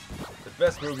 The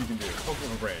best move you can do, poke it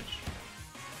with a branch.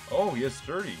 Oh, he has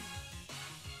 30.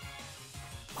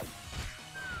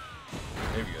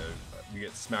 There we go. We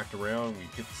get smacked around, we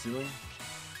hit the ceiling.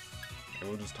 And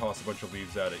we'll just toss a bunch of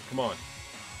leaves at it. Come on.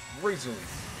 Razor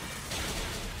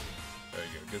leaf. There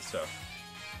you go, good stuff.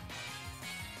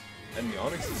 And the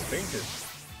Onyx is fainted.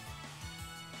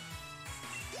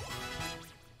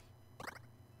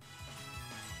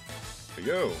 There you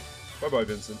go. Bye-bye,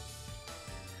 Vincent.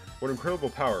 What incredible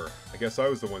power. I guess I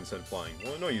was the one sent flying.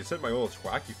 Well, no, you sent my little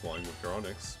Schwacky flying with your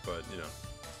Onyx, but, you know.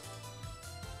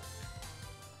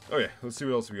 Okay, let's see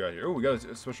what else we got here. Oh, we got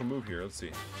a special move here. Let's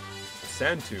see.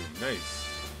 Sand Tomb. Nice.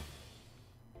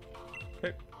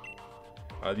 Okay.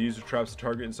 The user traps the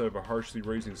target inside of a harshly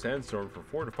raising sandstorm for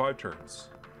 4 to 5 turns.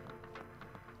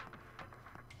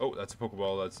 Oh, that's a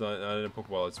Pokeball. That's not a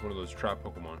Pokeball. It's one of those trap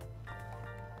Pokemon.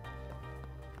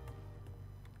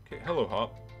 Okay, hello,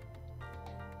 Hop.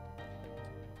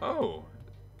 Oh,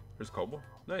 there's Kabu.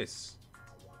 Nice.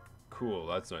 Cool,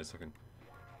 that's nice looking.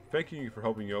 Thanking you for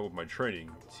helping me out with my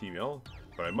training, Team L,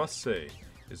 but I must say,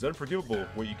 it's unforgivable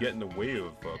what you get in the way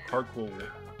of Carkle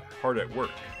hard at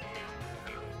work.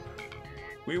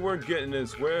 We weren't getting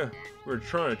this way, we were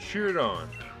trying to cheer it on.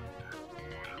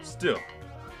 Still,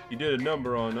 you did a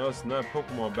number on us in that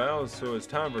Pokemon battle, so it's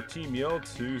time for Team Yell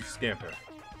to scamper.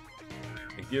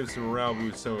 And give some morale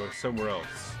boost somewhere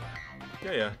else.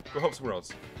 Yeah, go help somewhere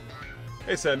else.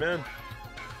 Hey, Sadman.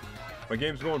 My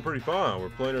game's going pretty fine. We're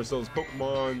playing ourselves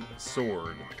Pokemon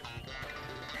Sword.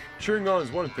 Cheering on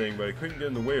is one thing, but I couldn't get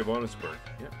in the way of honest work.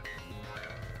 Yeah.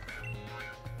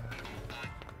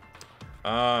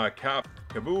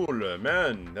 Kabu,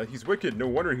 man, he's wicked. No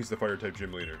wonder he's the Fire-type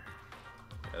gym leader.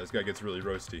 Yeah, this guy gets really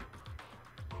roasty.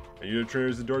 And your trainer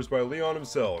is endorsed by Leon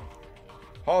himself.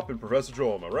 Hop and Professor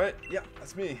Joel, am I right? Yeah,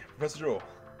 that's me, Professor Joel.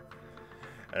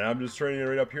 And I'm just training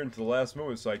right up here until the last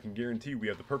moment so I can guarantee we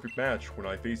have the perfect match when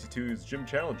I face you two as gym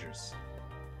challengers.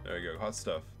 There you go, hot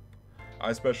stuff.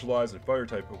 I specialize in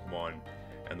Fire-type Pokemon,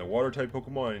 and the Water-type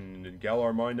Pokemon in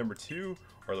Galar Mine number 2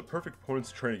 are the perfect opponents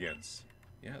to train against.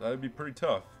 Yeah, that would be pretty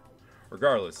tough.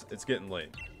 Regardless, it's getting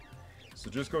late. So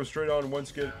just go straight on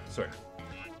once you get... Sorry.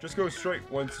 Just go straight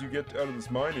once you get out of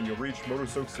this mine and you'll reach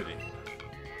Motostoke City.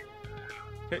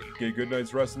 Hey, get a good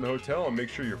night's rest in the hotel and make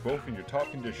sure you're both in your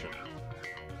top condition.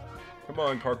 Come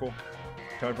on, Carkle.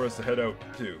 Time for us to head out,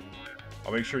 too.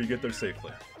 I'll make sure you get there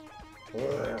safely.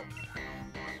 Yeah,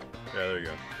 there you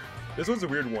go. This one's a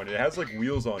weird one. It has, like,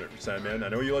 wheels on it, Sandman. I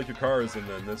know you like your cars, and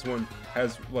then this one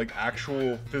has, like,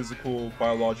 actual, physical,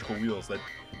 biological wheels that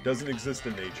doesn't exist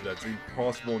in nature. That's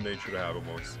impossible in nature to have,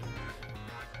 almost.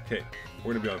 Okay,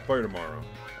 we're gonna be on fire tomorrow.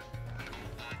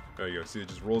 There you go. See, it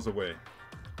just rolls away.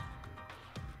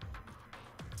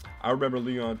 I remember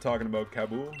Leon talking about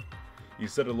Kabu. He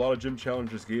said a lot of gym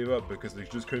challengers gave up because they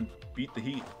just couldn't beat the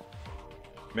heat.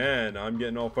 Man, I'm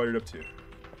getting all fired up too.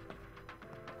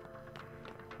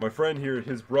 My friend here,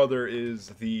 his brother is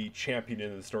the champion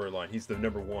in the storyline. He's the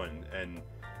 #1, and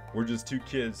we're just two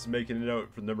kids making it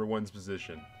out for the #1's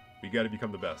position. We gotta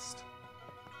become the best.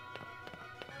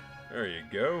 There you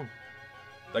go.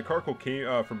 That cargo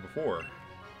came from before.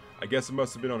 I guess it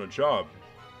must have been on a job.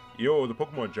 You know the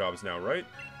Pokemon jobs now, right?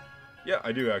 Yeah,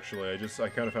 I do actually. I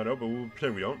kind of found out, but we'll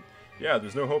pretend we don't. Yeah,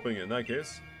 there's no hoping in that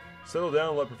case. Settle down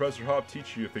and let Professor Hop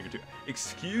teach you a thing or two.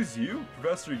 Excuse you?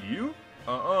 Professor you?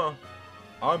 I'm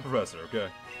Professor, okay.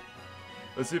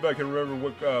 Let's see if I can remember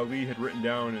what Lee had written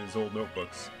down in his old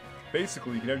notebooks.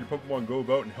 Basically, you can have your Pokemon go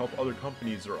about and help other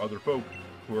companies or other folk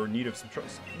who are in need of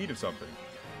something.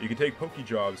 You can take Poke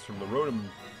Jobs from the Rotom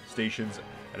stations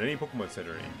at any Pokemon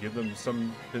Center and give them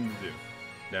something to do.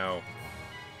 Now,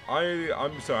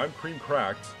 I'm Cream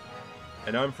Cracked,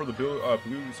 and I'm for the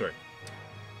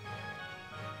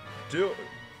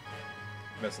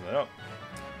messing that up.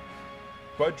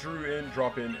 Bud drew in,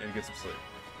 drop in, and get some sleep.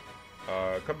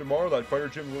 Come tomorrow, that Fire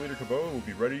Gym leader Kabu will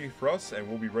be ready for us, and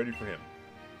we'll be ready for him.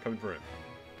 Coming for him.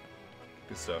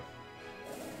 Good stuff.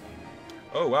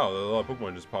 Oh wow, a lot of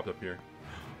Pokemon just popped up here.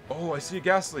 Oh, I see a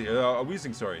Ghastly, a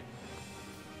Weezing, sorry.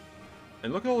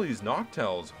 And look at all these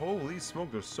Noctowls. Holy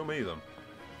smoke, there's so many of them.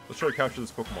 Let's try to capture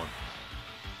this Pokemon.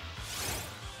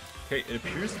 Okay, it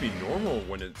appears to be normal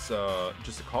when it's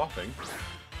just a coughing.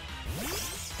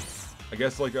 I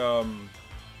guess like Alolan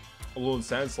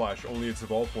Sandslash, only its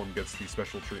evolved form gets the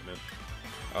special treatment.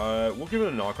 We'll give it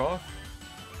a knockoff.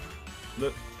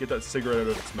 Get that cigarette out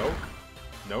of its mouth.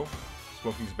 No,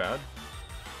 smoking's bad.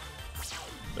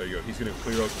 There you go, he's gonna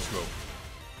clear out the smoke.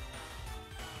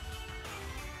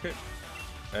 Okay,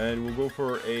 and we'll go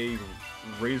for a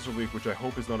Razor Leaf, which I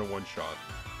hope is not a one-shot.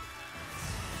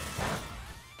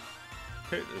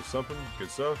 Okay, there's something, good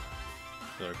stuff.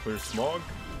 Then a Clear Smog.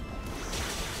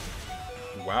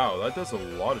 Wow, that does a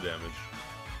lot of damage.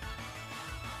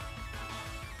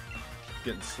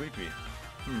 Getting sleepy.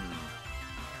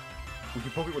 We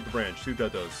can poke it with the branch, see what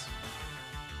that does.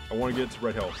 I want to get it to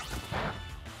red health.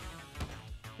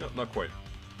 No, not quite.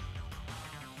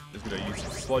 Just gonna use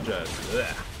some Sludge Ass.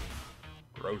 Ugh.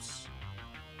 Gross.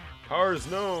 Cars,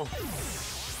 no!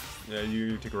 Yeah,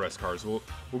 you take a rest, Cars. We'll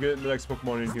get the next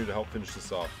Pokemon in here to help finish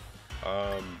this off.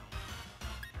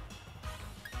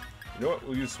 You know what?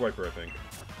 We'll use Swiper, I think.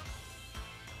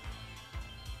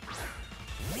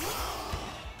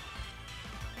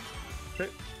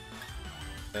 Okay.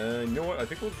 And you know what? I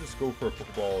think we'll just go for a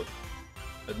Pokeball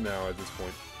now at this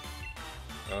point.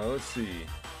 Let's see.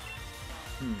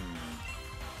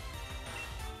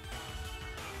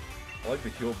 I like the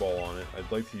Heal Ball on it.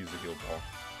 I'd like to use the Heal Ball.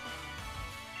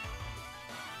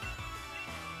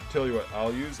 Tell you what,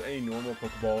 I'll use a normal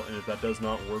Pokeball, and if that does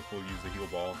not work, we'll use the Heal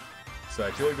Ball. So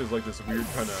I feel like there's like this weird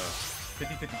kind of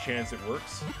 50-50 chance it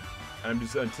works. And I'm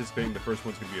just anticipating the first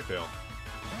one's going to be a fail.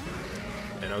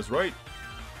 And I was right.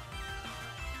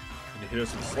 And it hit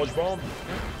us with a Sludge Bomb.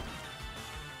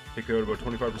 Take out about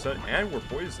 25%, and we're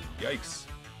poisoned. Yikes.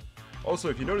 Also,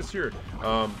 if you notice here,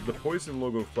 the poison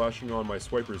logo flashing on my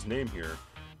Swiper's name here,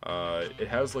 it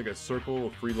has like a circle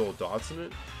of 3 little dots in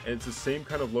it, and it's the same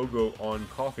kind of logo on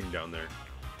Coughing down there.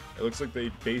 It looks like they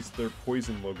based their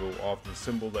poison logo off the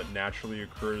symbol that naturally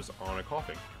occurs on a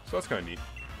Coughing. So that's kind of neat.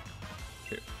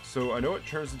 Okay, so I know it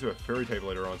turns into a Fairy type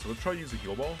later on, so let's try to use a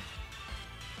Heal Ball.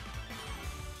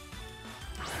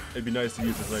 It'd be nice to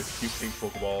use this nice cute pink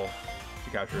Pokeball to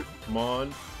capture it. Come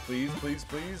on. Please, please,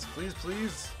 please, please,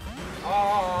 please.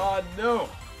 Ah, no.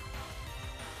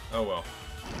 Oh well.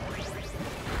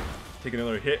 Take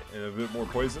another hit and a bit more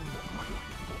poison.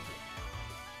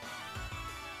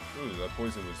 Ooh, that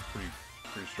poison was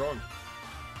pretty strong.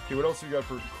 Okay, what else do you got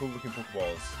for cool looking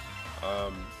Pokeballs?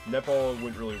 Netball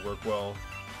wouldn't really work well.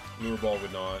 Lure Ball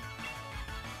would not.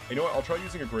 You know what? I'll try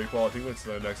using a Great Ball. I think that's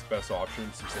the next best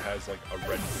option since it has like a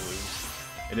red and blue.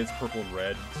 And it's purple and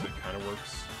red, so it kind of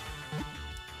works.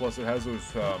 Plus, it has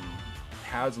those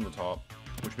pads on the top,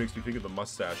 which makes me think of the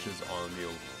mustaches on the...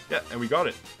 Yeah, and we got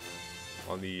it!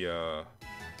 On the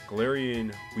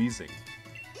Galarian Weezing.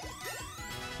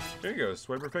 There you go,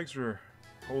 Swiper. Thanks for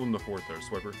holding the fort there,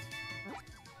 Swiper.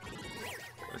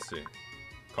 Let's see.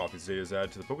 Coffee's data is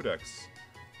added to the Pokedex.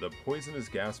 The Poisonous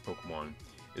Gas Pokemon.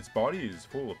 Its body is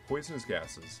full of poisonous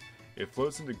gases. It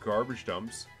floats into garbage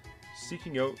dumps,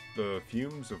 seeking out the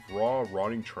fumes of raw,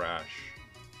 rotting trash.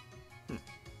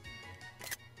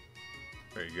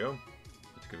 There you go.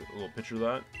 Let's get a little picture of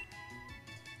that.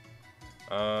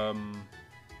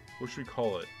 What should we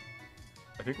call it?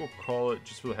 I think we'll call it,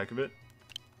 just for the heck of it,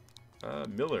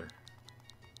 Miller.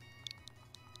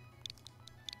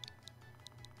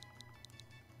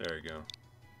 There you go.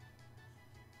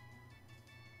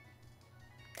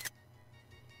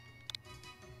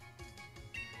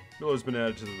 Miller's been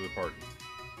added to the party.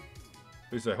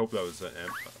 At least I hope that was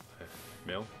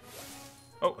male.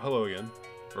 Oh, hello again.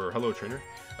 Or hello, trainer.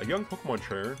 A young Pokemon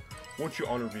trainer. Won't you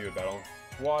honor me with battle?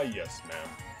 Why, yes, ma'am.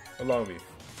 Allow me.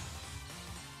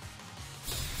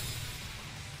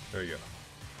 There you go.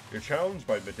 You're challenged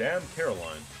by Madame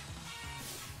Caroline.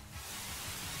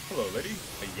 Hello, lady.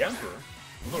 A Yamper?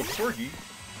 A little corgi?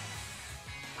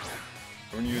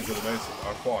 I'm gonna use a nice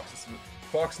Fox. It's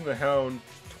Fox and the Hound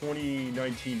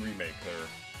 2019 remake there.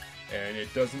 And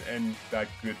it doesn't end that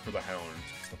good for the Hound.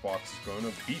 The Fox is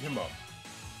gonna beat him up.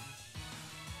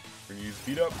 We're gonna use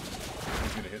beat up.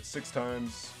 He's gonna hit 6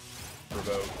 times for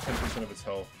about 10% of its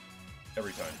health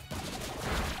every time.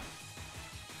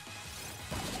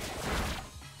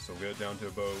 So we'll get it down to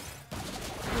about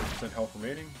 4% health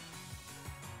remaining.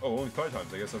 Oh, only 5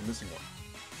 times. I guess I'm missing one.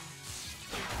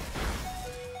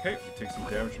 Okay, we take some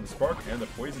damage from the Spark, and the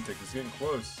Poison Tick is getting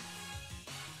close.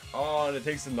 Oh, and it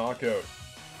takes the knockout.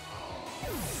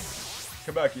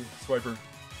 Come back, you Swiper.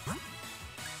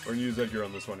 We're gonna use Edgar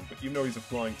on this one, but even though he's a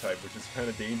flying type, which is kind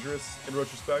of dangerous in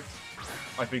retrospect,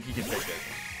 I think he can take it.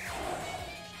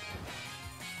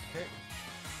 Okay.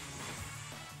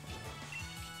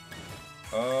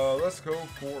 Let's go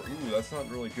for... Ooh, that's not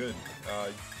really good.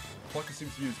 Plucky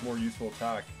seems to be his more useful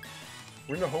attack.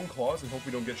 We're gonna Hone Claws and hope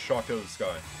we don't get shocked out of the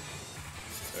sky.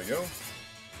 There you go.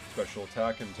 Special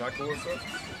attack and tackle us up.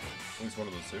 At least one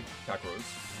of those two. Attack Rose.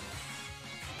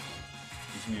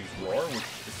 You can use Roar, which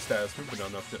is a status move, but not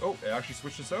enough to... Oh, it actually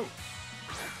switched us out.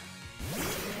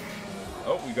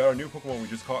 Oh, we got our new Pokemon we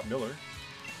just caught, Miller.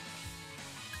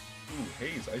 Ooh,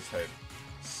 Haze, Ice type.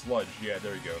 Sludge, yeah,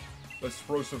 there you go. Let's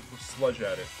throw some Sludge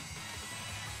at it.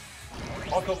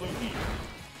 Akalugi.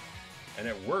 And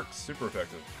it works, super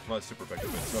effective. Not super effective,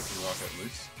 but it's enough to knock it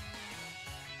loose.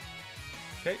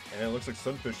 Okay, and it looks like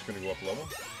Sunfish is going to go up a level.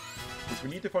 Which we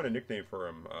need to find a nickname for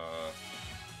him.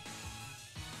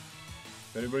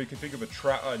 If anybody can think of a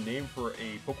name for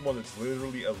a Pokemon that's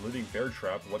literally a living bear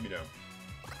trap, let me know.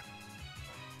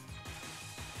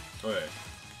 Okay,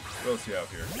 what else do you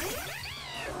have here?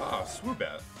 Ah,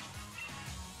 Swoobat.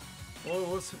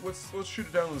 Well, let's shoot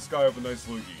it down in the sky with a nice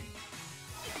Luigi.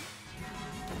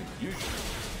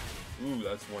 Ooh,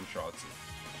 that's one shot.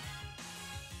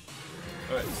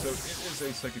 Alright, so it is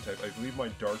a Psychic type. I believe my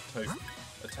Dark type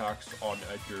attacks on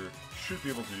Edgar should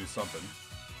be able to do something.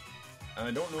 And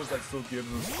I don't know if that still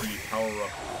gives us the power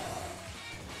up.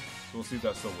 So we'll see if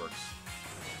that still works.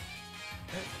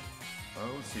 Okay.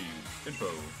 Let's see. Info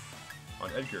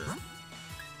on Edgar.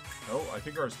 Oh, I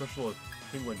think our special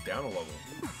thing went down a level.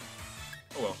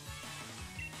 Oh well.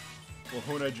 We'll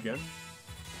Hone Edge again.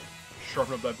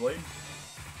 Sharpen up that blade.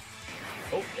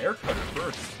 Oh, Air Cutter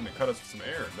first. It's going to cut us with some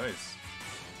air. Nice.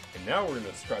 And now we're going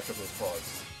to scratch up those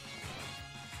claws.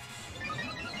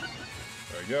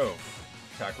 There we go.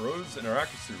 Attack Rose and our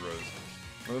Accuracy Rose.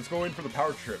 Now let's go in for the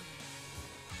Power Trip.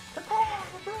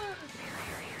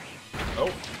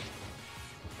 Oh.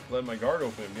 Let my guard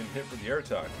open. I'm getting hit for the air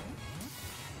attack.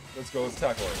 Let's go. Let's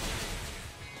tackle it.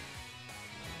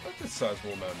 That's a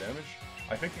sizable amount of damage.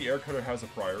 I think the Air Cutter has a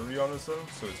priority on us though,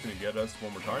 so it's going to get us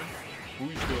one more time. But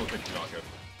we should be able to take the knockout.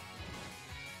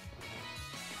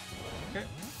 Okay.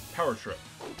 Power Trip.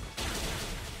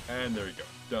 And there you go.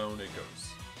 Down it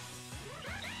goes.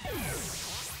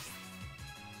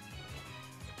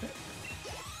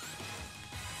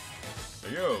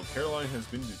 There you go. Caroline has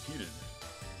been defeated.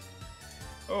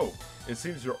 Oh, it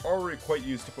seems you're already quite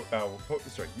used to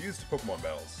Pokemon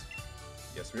battles.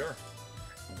 Yes, we are.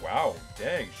 Wow,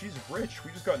 dang, she's rich.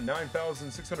 We just got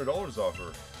 $9,600 off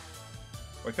her.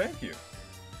 Why, thank you.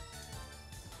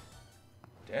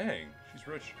 Dang, she's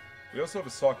rich. We also have a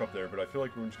sock up there, but I feel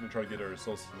like we're just going to try to get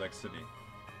ourselves to the next city.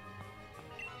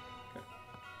 Okay.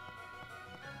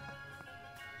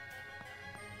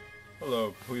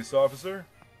 Hello, police officer.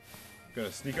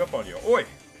 Gonna sneak up on you. Oi!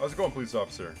 How's it going, police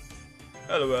officer?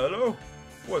 Hello, hello.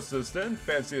 What's this then?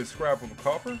 Fancy a scrap of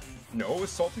copper? No,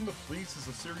 assaulting the police is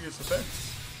a serious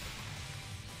offense.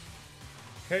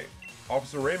 Okay,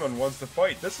 Officer Raymond wants to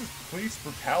fight. This is police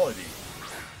brutality.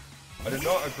 I did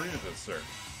not agree to this, sir.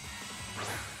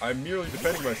 I'm merely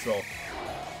defending myself.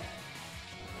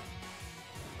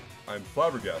 I'm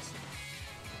flabbergasted.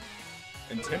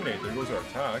 Intimidate, there goes our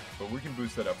attack, but we can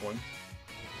boost that up one.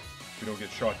 We don't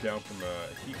get shot down from a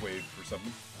heat wave or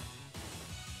something.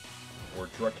 Or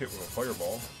direct hit with a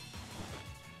fireball.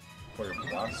 Fire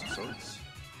blast of sorts.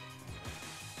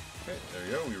 Okay, there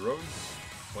you go, we rose.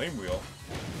 Flame wheel.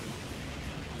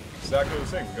 Exactly the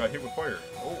same. We got hit with fire.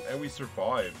 Oh, and we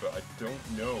survived, but I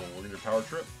don't know. We're gonna power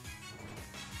trip.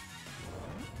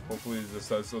 Hopefully this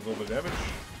does a little bit of damage.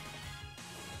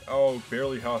 Oh,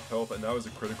 barely half health, and that was a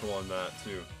critical on that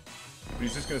too. But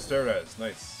he's just gonna stare at us.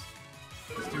 Nice.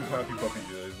 He's too happy puppy.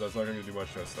 That's not gonna do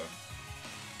much to us though.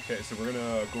 Okay, so we're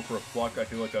gonna go for a pluck. I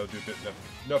feel like that would do a bit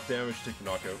enough damage to take the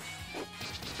knockout.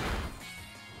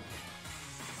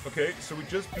 Okay, so we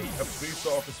just beat a police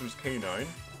officer's K9.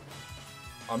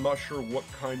 I'm not sure what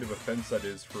kind of offense that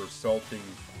is for assaulting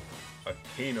a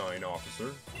K9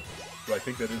 officer, but I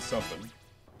think that is something.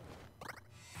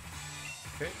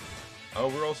 Okay. Oh,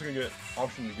 we're also gonna get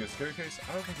option to get Scary Face.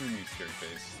 I don't think we need Scary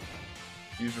Face.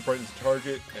 User frightens the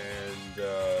target and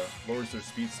lowers their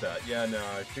speed stat. Yeah, no,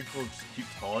 I think we'll just keep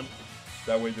taunt.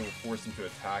 That way they will force them to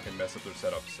attack and mess up their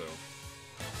setup, so.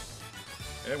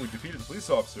 And we defeated the police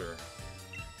officer.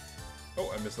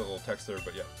 Oh, I missed that little text there,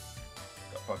 but yeah.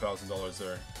 Got $5,000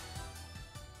 there.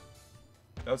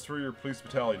 That's for your police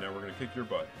battalion. Now we're gonna kick your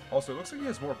butt. Also, it looks like he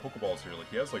has more Pokeballs here. Like,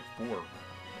 he has like 4.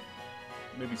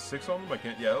 Maybe 6 on them? I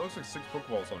can't. Yeah, it looks like 6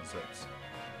 Pokeballs on his hips.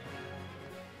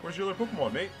 Where's your other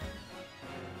Pokemon, mate?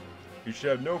 You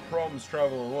should have no problems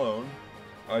traveling alone.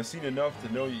 I've seen enough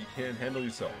to know you can't handle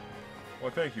yourself. Why,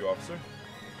 thank you, officer.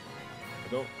 I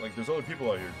don't, like, there's other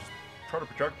people out here. Just try to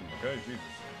protect them, okay? Jesus.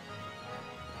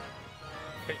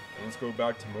 Okay, and let's go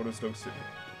back to Motostoke City.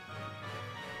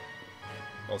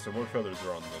 Also, more feathers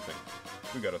are on the thing.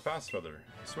 We got a fast feather.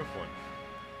 A swift one.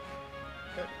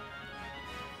 Okay.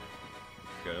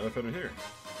 Got another feather here.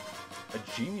 A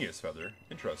genius feather.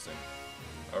 Interesting.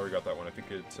 I already got that one. I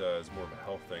think it is more of a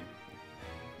health thing.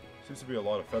 Seems to be a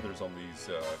lot of feathers on these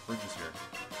bridges here.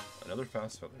 Another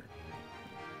fast feather.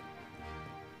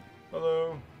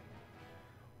 Hello.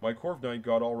 My Corv Knight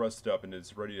got all rested up and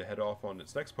is ready to head off on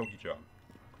its next Poke job.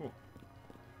 Cool.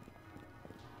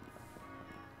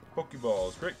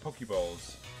 Pokeballs. Great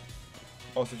Pokeballs.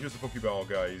 Also, here's the Pokeball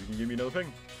guy. You can give me another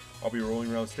thing? I'll be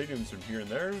rolling around stadiums from here and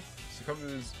there. So come to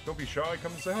this, don't be shy,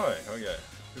 come and say hi. Oh yeah,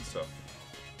 good stuff.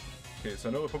 Okay, so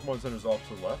I know the Pokemon Center is off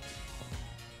to the left.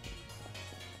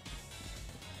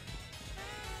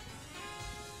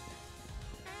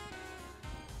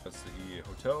 That's the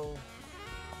hotel.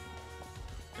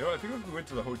 You know, I think if we went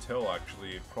to the hotel,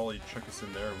 actually, it'd probably check us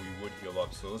in there and we would heal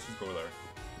up, so let's just go there.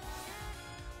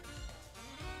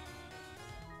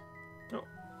 Oh.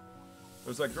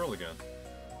 There's that girl again.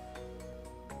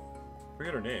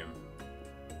 Forget her name.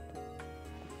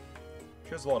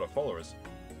 She has a lot of followers.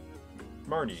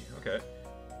 Marnie, okay.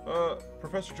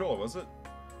 Professor Joel, was it?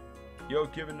 Yo,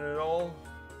 giving it all?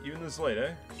 Even this late,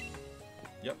 eh?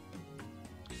 Yep.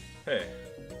 Hey.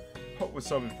 Hold with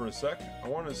something for a sec. I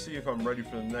want to see if I'm ready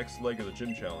for the next leg of the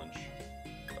gym challenge.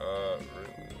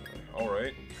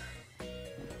 Alright.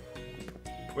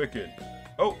 Wicked.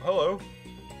 Oh, hello.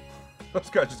 Those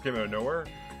guys just came out of nowhere.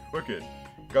 Wicked.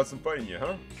 Got some fight in you,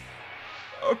 huh?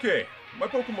 Okay. My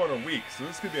Pokemon are weak, so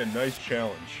this could be a nice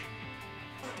challenge.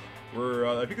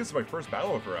 I think this is my first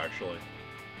battle with her, actually.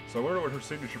 So I wonder what her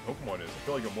signature Pokemon is. I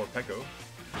feel like a Morpeko.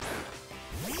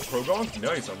 Krogon?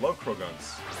 Nice, I love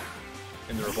Krogons.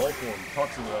 In their evolved form,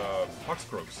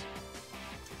 Toxicroaks.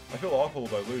 I feel awful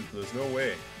if I lose, but there's no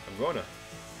way. I'm gonna.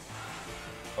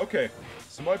 Okay,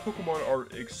 so my Pokemon are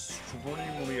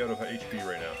extremely out of HP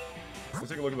right now. Let's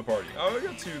take a look at the party. Oh, I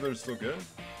got 2 that are still good.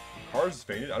 Cars is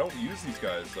fainted. I don't use these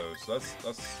guys though, so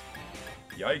that's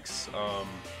yikes.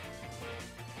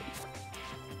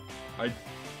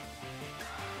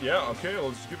 Yeah, okay,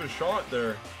 let's give it a shot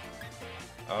there.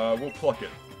 We'll pluck it.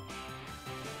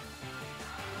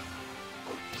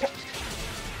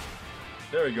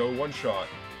 There we go, 1 shot.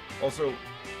 Also,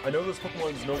 I know this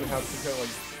Pokemon is known to have some kind of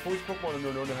like poison Pokemon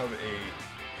are known to have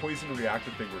a poison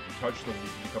reactive thing where if you touch them, you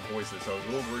become poisonous. So I was a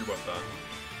little worried about that.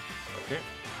 Okay.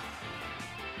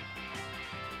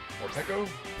 Morpeko.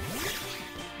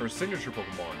 Her signature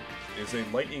Pokemon is a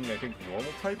lightning, I think,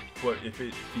 normal type, but if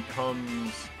it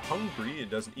becomes hungry, it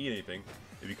doesn't eat anything,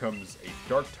 it becomes a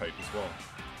dark type as well.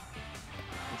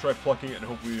 We'll try plucking it and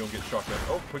hopefully we don't get shocked out.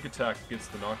 Oh, quick attack gets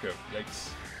the knockout.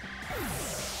 Yikes.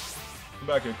 Come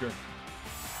back, Edgar.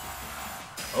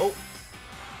 Oh!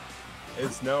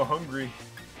 It's now hungry.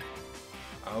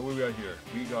 What do we got here?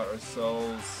 We got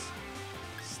ourselves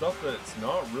stuff that's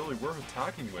not really worth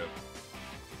attacking with.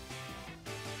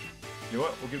 You know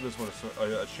what? We'll give this one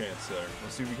a chance there.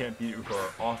 Let's see if we can't beat it with our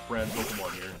off-brand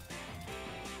Pokemon here.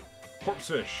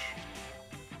 Corpseish.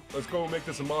 Let's go make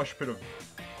this a mosh pit of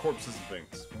corpses and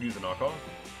things. We'll use a knockoff.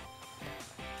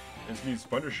 And it's gonna use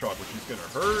Thunder Shock, which is gonna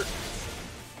hurt.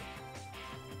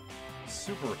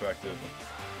 Super effective.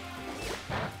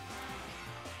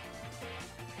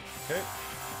 Okay.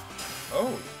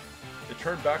 Oh,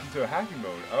 turned back into a hacking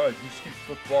mode. Oh, you just keep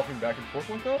flip-flopping back and forth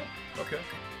like that? Okay.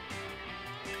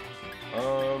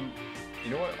 You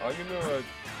know what? I'm gonna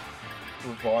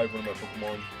revive one of my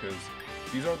Pokemon, because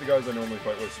these aren't the guys I normally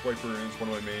fight with. Swiper is one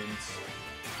of my mains.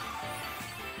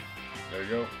 There you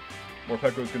go.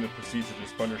 Morpeko's gonna proceed to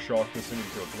just Thunder Shock this thing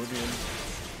into oblivion.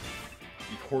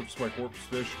 He corpse my corpse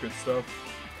fish, good stuff.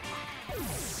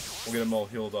 We'll get him all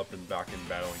healed up and back in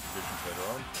battling conditions later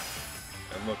on.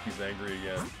 And look, he's angry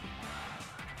again.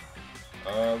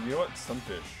 You know what?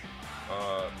 Sunfish.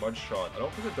 Mud Shot. I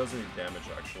don't think it does any damage,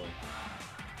 actually.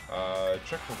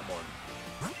 Check Pokemon.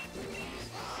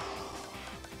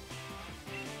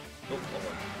 Oh, hold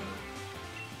on.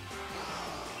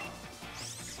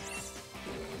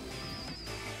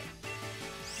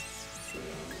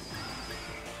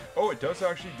 Oh, it does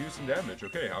actually do some damage.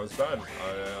 Okay, I was bad.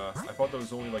 I thought that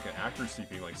was only like an accuracy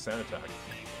thing, like Sand Attack.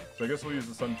 So I guess we'll use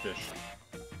the Sunfish.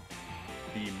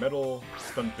 The Metal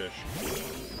Sunfish.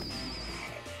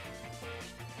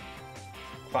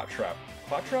 Claptrap.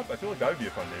 Claptrap? I feel like that would be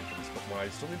a fun name for this Pokemon. I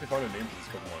still need to find a name for this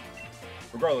Pokemon.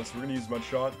 Regardless, we're going to use Mud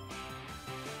Shot.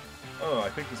 Oh, I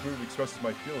think this move expresses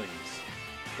my feelings.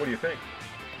 What do you think?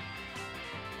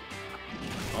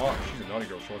 Oh, she's a naughty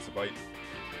girl. She wants to bite.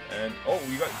 And, oh,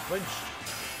 we got flinched.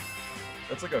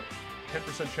 That's like a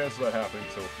 10% chance of that happening,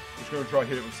 so we're just going to try to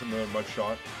hit it with some Mud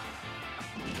Shot.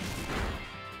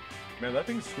 Man, that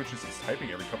thing switches its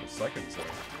typing every couple seconds, though.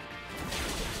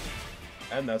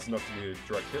 And that's enough to be a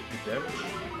direct hit with damage.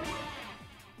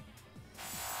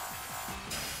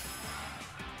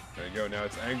 There you go, now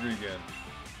it's angry again.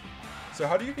 So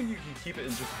how do you think you can keep it in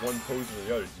just one pose or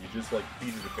the other? Do you just like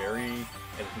feed it a berry,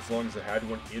 and as long as it had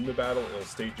one in the battle, it'll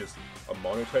stay just a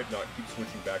monotype, not keep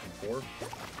switching back and forth?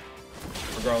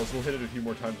 Regardless, we'll hit it a few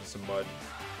more times with some mud.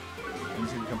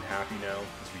 He's gonna become happy now,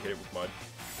 because we hit it with mud.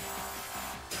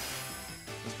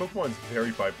 This Pokemon's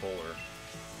very bipolar.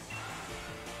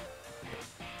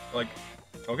 Like,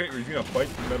 okay, he's gonna bite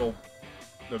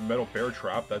the metal bear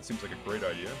trap. That seems like a great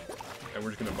idea. And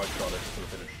we're just gonna Mud Shot it for the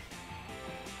finish.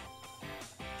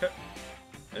 Okay.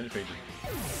 And it fainted.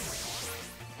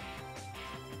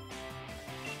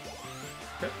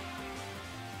 Okay.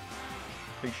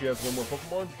 Think she has one more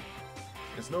Pokemon?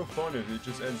 It's no fun if it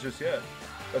just ends just yet.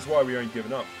 That's why we ain't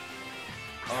giving up.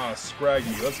 Ah,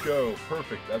 Scraggy, let's go.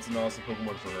 Perfect, that's an awesome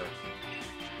Pokemon for her.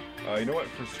 You know what,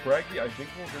 for Scraggy, I think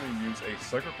we're going to use a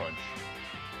Sucker Punch.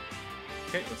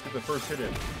 Okay, let's get the first hit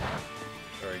in.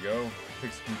 There we go,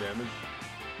 takes some damage.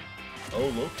 Oh,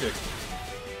 low kick.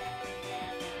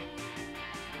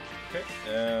 Okay,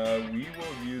 we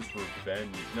will use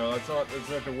Revenge. No, that's not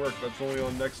going to work, that's only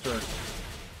on next turn.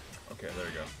 Okay, there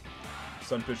you go.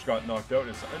 Sunfish got knocked out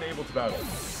and is unable to battle.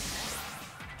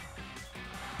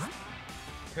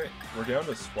 Okay, we're down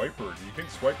to Swiper. Do you think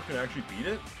Swiper can actually beat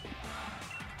it?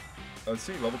 Let's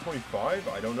see, level 25?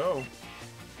 I don't know.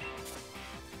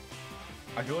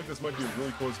 I feel like this might be a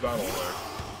really close battle there.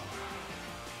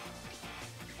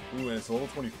 Ooh, and it's level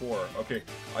 24. Okay,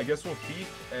 I guess we'll peek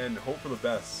and hope for the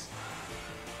best.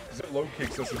 Because it low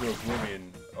kicks us into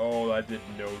Oblivion. Oh, that did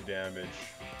no damage.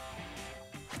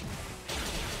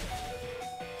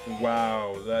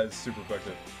 Wow, that is super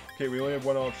effective. Okay, we only have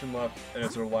one option left, and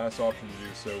it's our last option to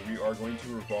do so. We are going to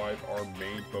revive our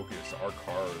main focus, our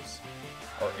cars.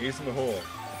 Our ace in the hole.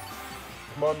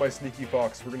 Come on, my sneaky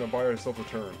fox, we're gonna buy ourselves a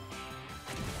turn.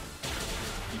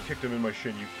 You kicked him in my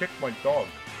shin. You kicked my dog.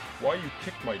 Why you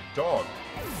kicked my dog?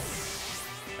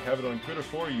 I have it on good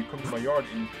authority. You come to my yard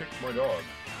and you kicked my dog.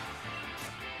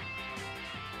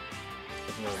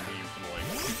 That's an old meme from like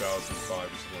 2005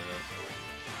 or something like that.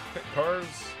 Okay,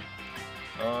 cars.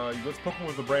 Let's poke them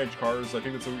with the branch, cars. I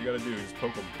think that's what we gotta do, just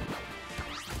poke them.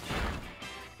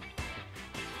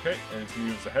 Okay, and it's gonna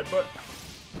use a headbutt.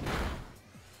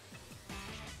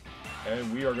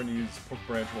 And we are gonna use poke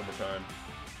branch one more time.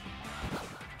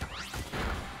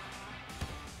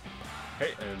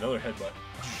 Okay, and another headbutt.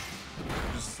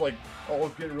 Just like, all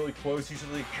getting really close, he's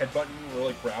like headbutting, we're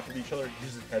like grappling each other,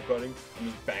 he's just headbutting. I'm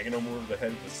just banging him over the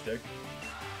head with a stick.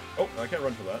 Oh, I can't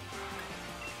run for that.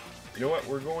 You know what?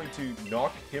 We're going to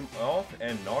knock him off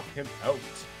and knock him out.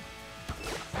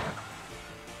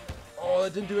 Oh,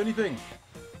 that didn't do anything.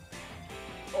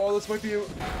 Oh, this might be a...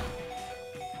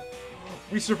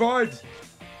 We survived!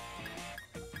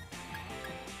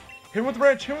 Hit him with the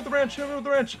branch! Hit him with the branch! Hit him with the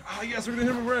branch! Ah, yes, we're gonna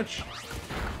hit him with the branch!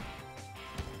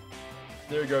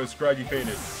 There you go, Scraggy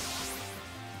fainted.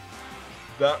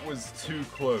 That was too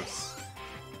close.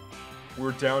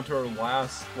 We're down to our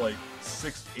last, like,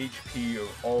 6 HP of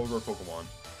all of our Pokemon.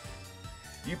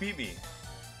 You beat me.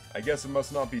 I guess it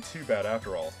must not be too bad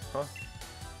after all, huh?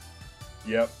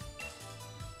 Yep.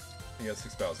 He got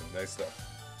 6,000. Nice stuff.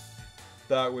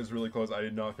 That was really close. I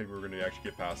did not think we were going to actually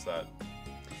get past that.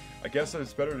 I guess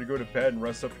it's better to go to bed and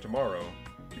rest up for tomorrow.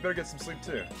 You better get some sleep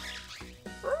too.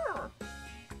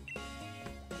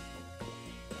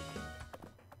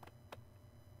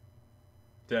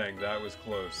 Dang, that was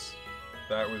close.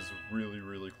 That was really,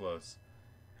 really close.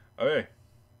 Okay.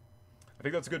 I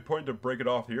think that's a good point to break it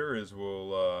off here, is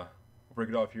we'll break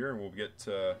it off here and we'll get,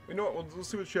 you know what, we'll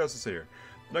see what she has to say here.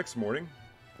 Next morning,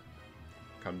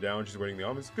 come down, she's waiting in the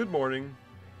office. Good morning.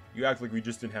 You act like we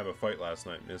just didn't have a fight last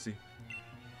night, Missy.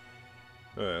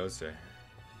 Alright, let's see.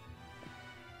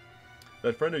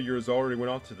 That friend of yours already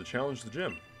went off to the challenge the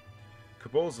gym.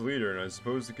 Kabu's the leader, and I was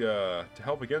supposed to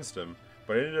help against him,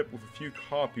 but I ended up with a few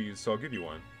copies, so I'll give you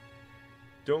one.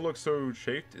 Don't look so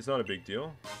chafed, it's not a big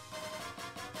deal.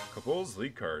 Kabu's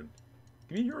league card.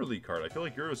 Give me your league card, I feel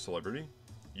like you're a celebrity.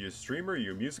 You a streamer,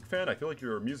 you a music fan? I feel like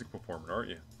you're a music performer, aren't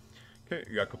you? Okay,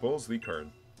 you got Kabu's league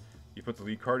card. You put the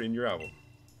league card in your album.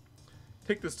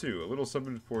 Take this too, a little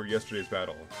something for yesterday's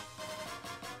battle.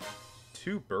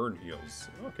 2 burn heals.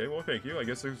 Okay, well thank you. I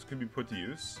guess this can be put to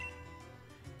use.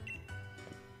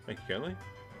 Thank you, Kenley.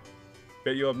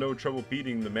 Bet you'll have no trouble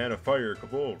beating the man of fire,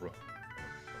 Kabu.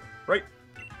 Right.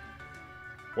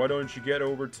 Why don't you get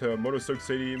over to Motostoke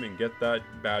City and get that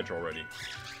badge already?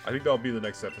 I think that'll be the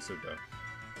next episode though.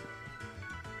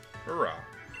 Hurrah.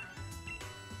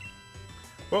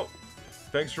 Well,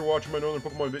 thanks for watching my Northern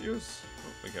Pokemon videos.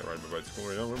 Oh, I can't ride my bicycle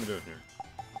right now. What am I doing here?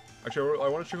 Actually, I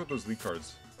want to check out those league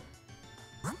cards.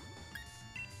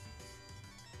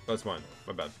 That's mine.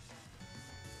 My bad.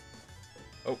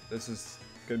 Oh, this is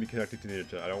going to be connected to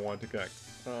Nessa. I don't want it to connect.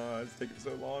 It's taking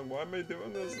so long. Why am I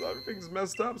doing this? Everything's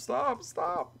messed up. Stop.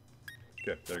 Stop.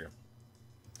 Okay, there you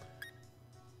go.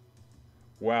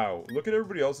 Wow. Look at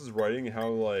everybody else's writing and how,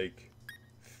 like,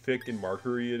 thick and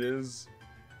markery it is.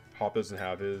 Hop doesn't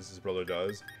have his brother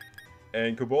does.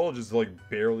 And Kabu just, like,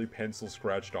 barely pencil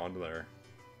scratched onto there.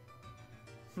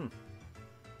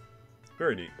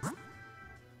 Very neat.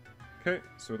 Okay,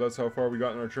 so that's how far we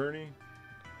got in our journey.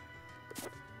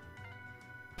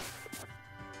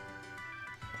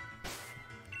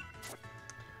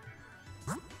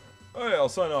 Alright, I'll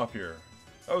sign off here.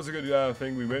 That was a good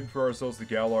thing. We went for ourselves to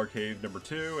Galar Cave number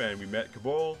 2, and we met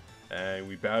Kabu, and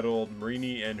we battled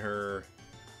Marini and her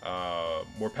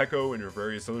Morpeko and her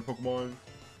various other Pokemon.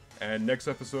 And next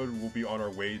episode, we'll be on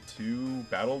our way to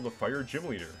battle the Fire Gym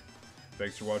Leader.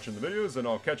 Thanks for watching the videos, and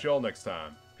I'll catch you all next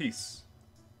time. Peace.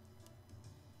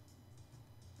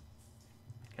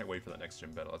 Can't wait for that next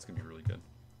gym battle. That's going to be really good.